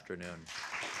this afternoon.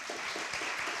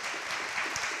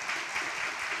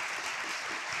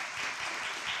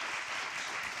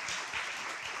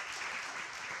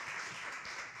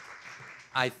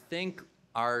 I think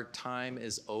our time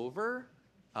is over.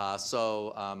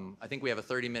 So I think we have a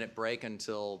 30-minute break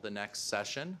until the next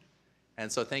session. And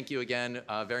so thank you again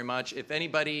very much. If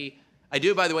anybody, I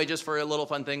do, by the way, just for a little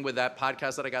fun thing with that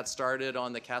podcast that I got started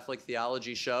on the Catholic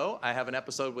Theology Show, I have an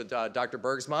episode with Dr.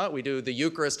 Bergsma. We do the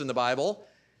Eucharist in the Bible.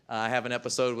 I have an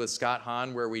episode with Scott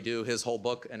Hahn where we do his whole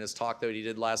book and his talk that he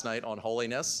did last night on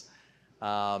holiness,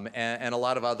 and a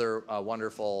lot of other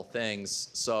wonderful things.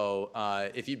 So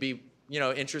if you'd be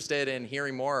interested in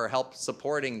hearing more or help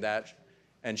supporting that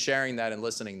and sharing that and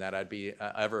listening that, I'd be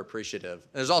ever appreciative.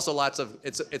 There's also lots of,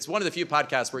 it's one of the few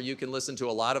podcasts where you can listen to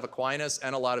a lot of Aquinas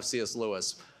and a lot of C.S.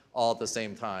 Lewis all at the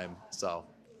same time. So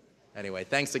anyway,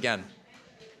 thanks again.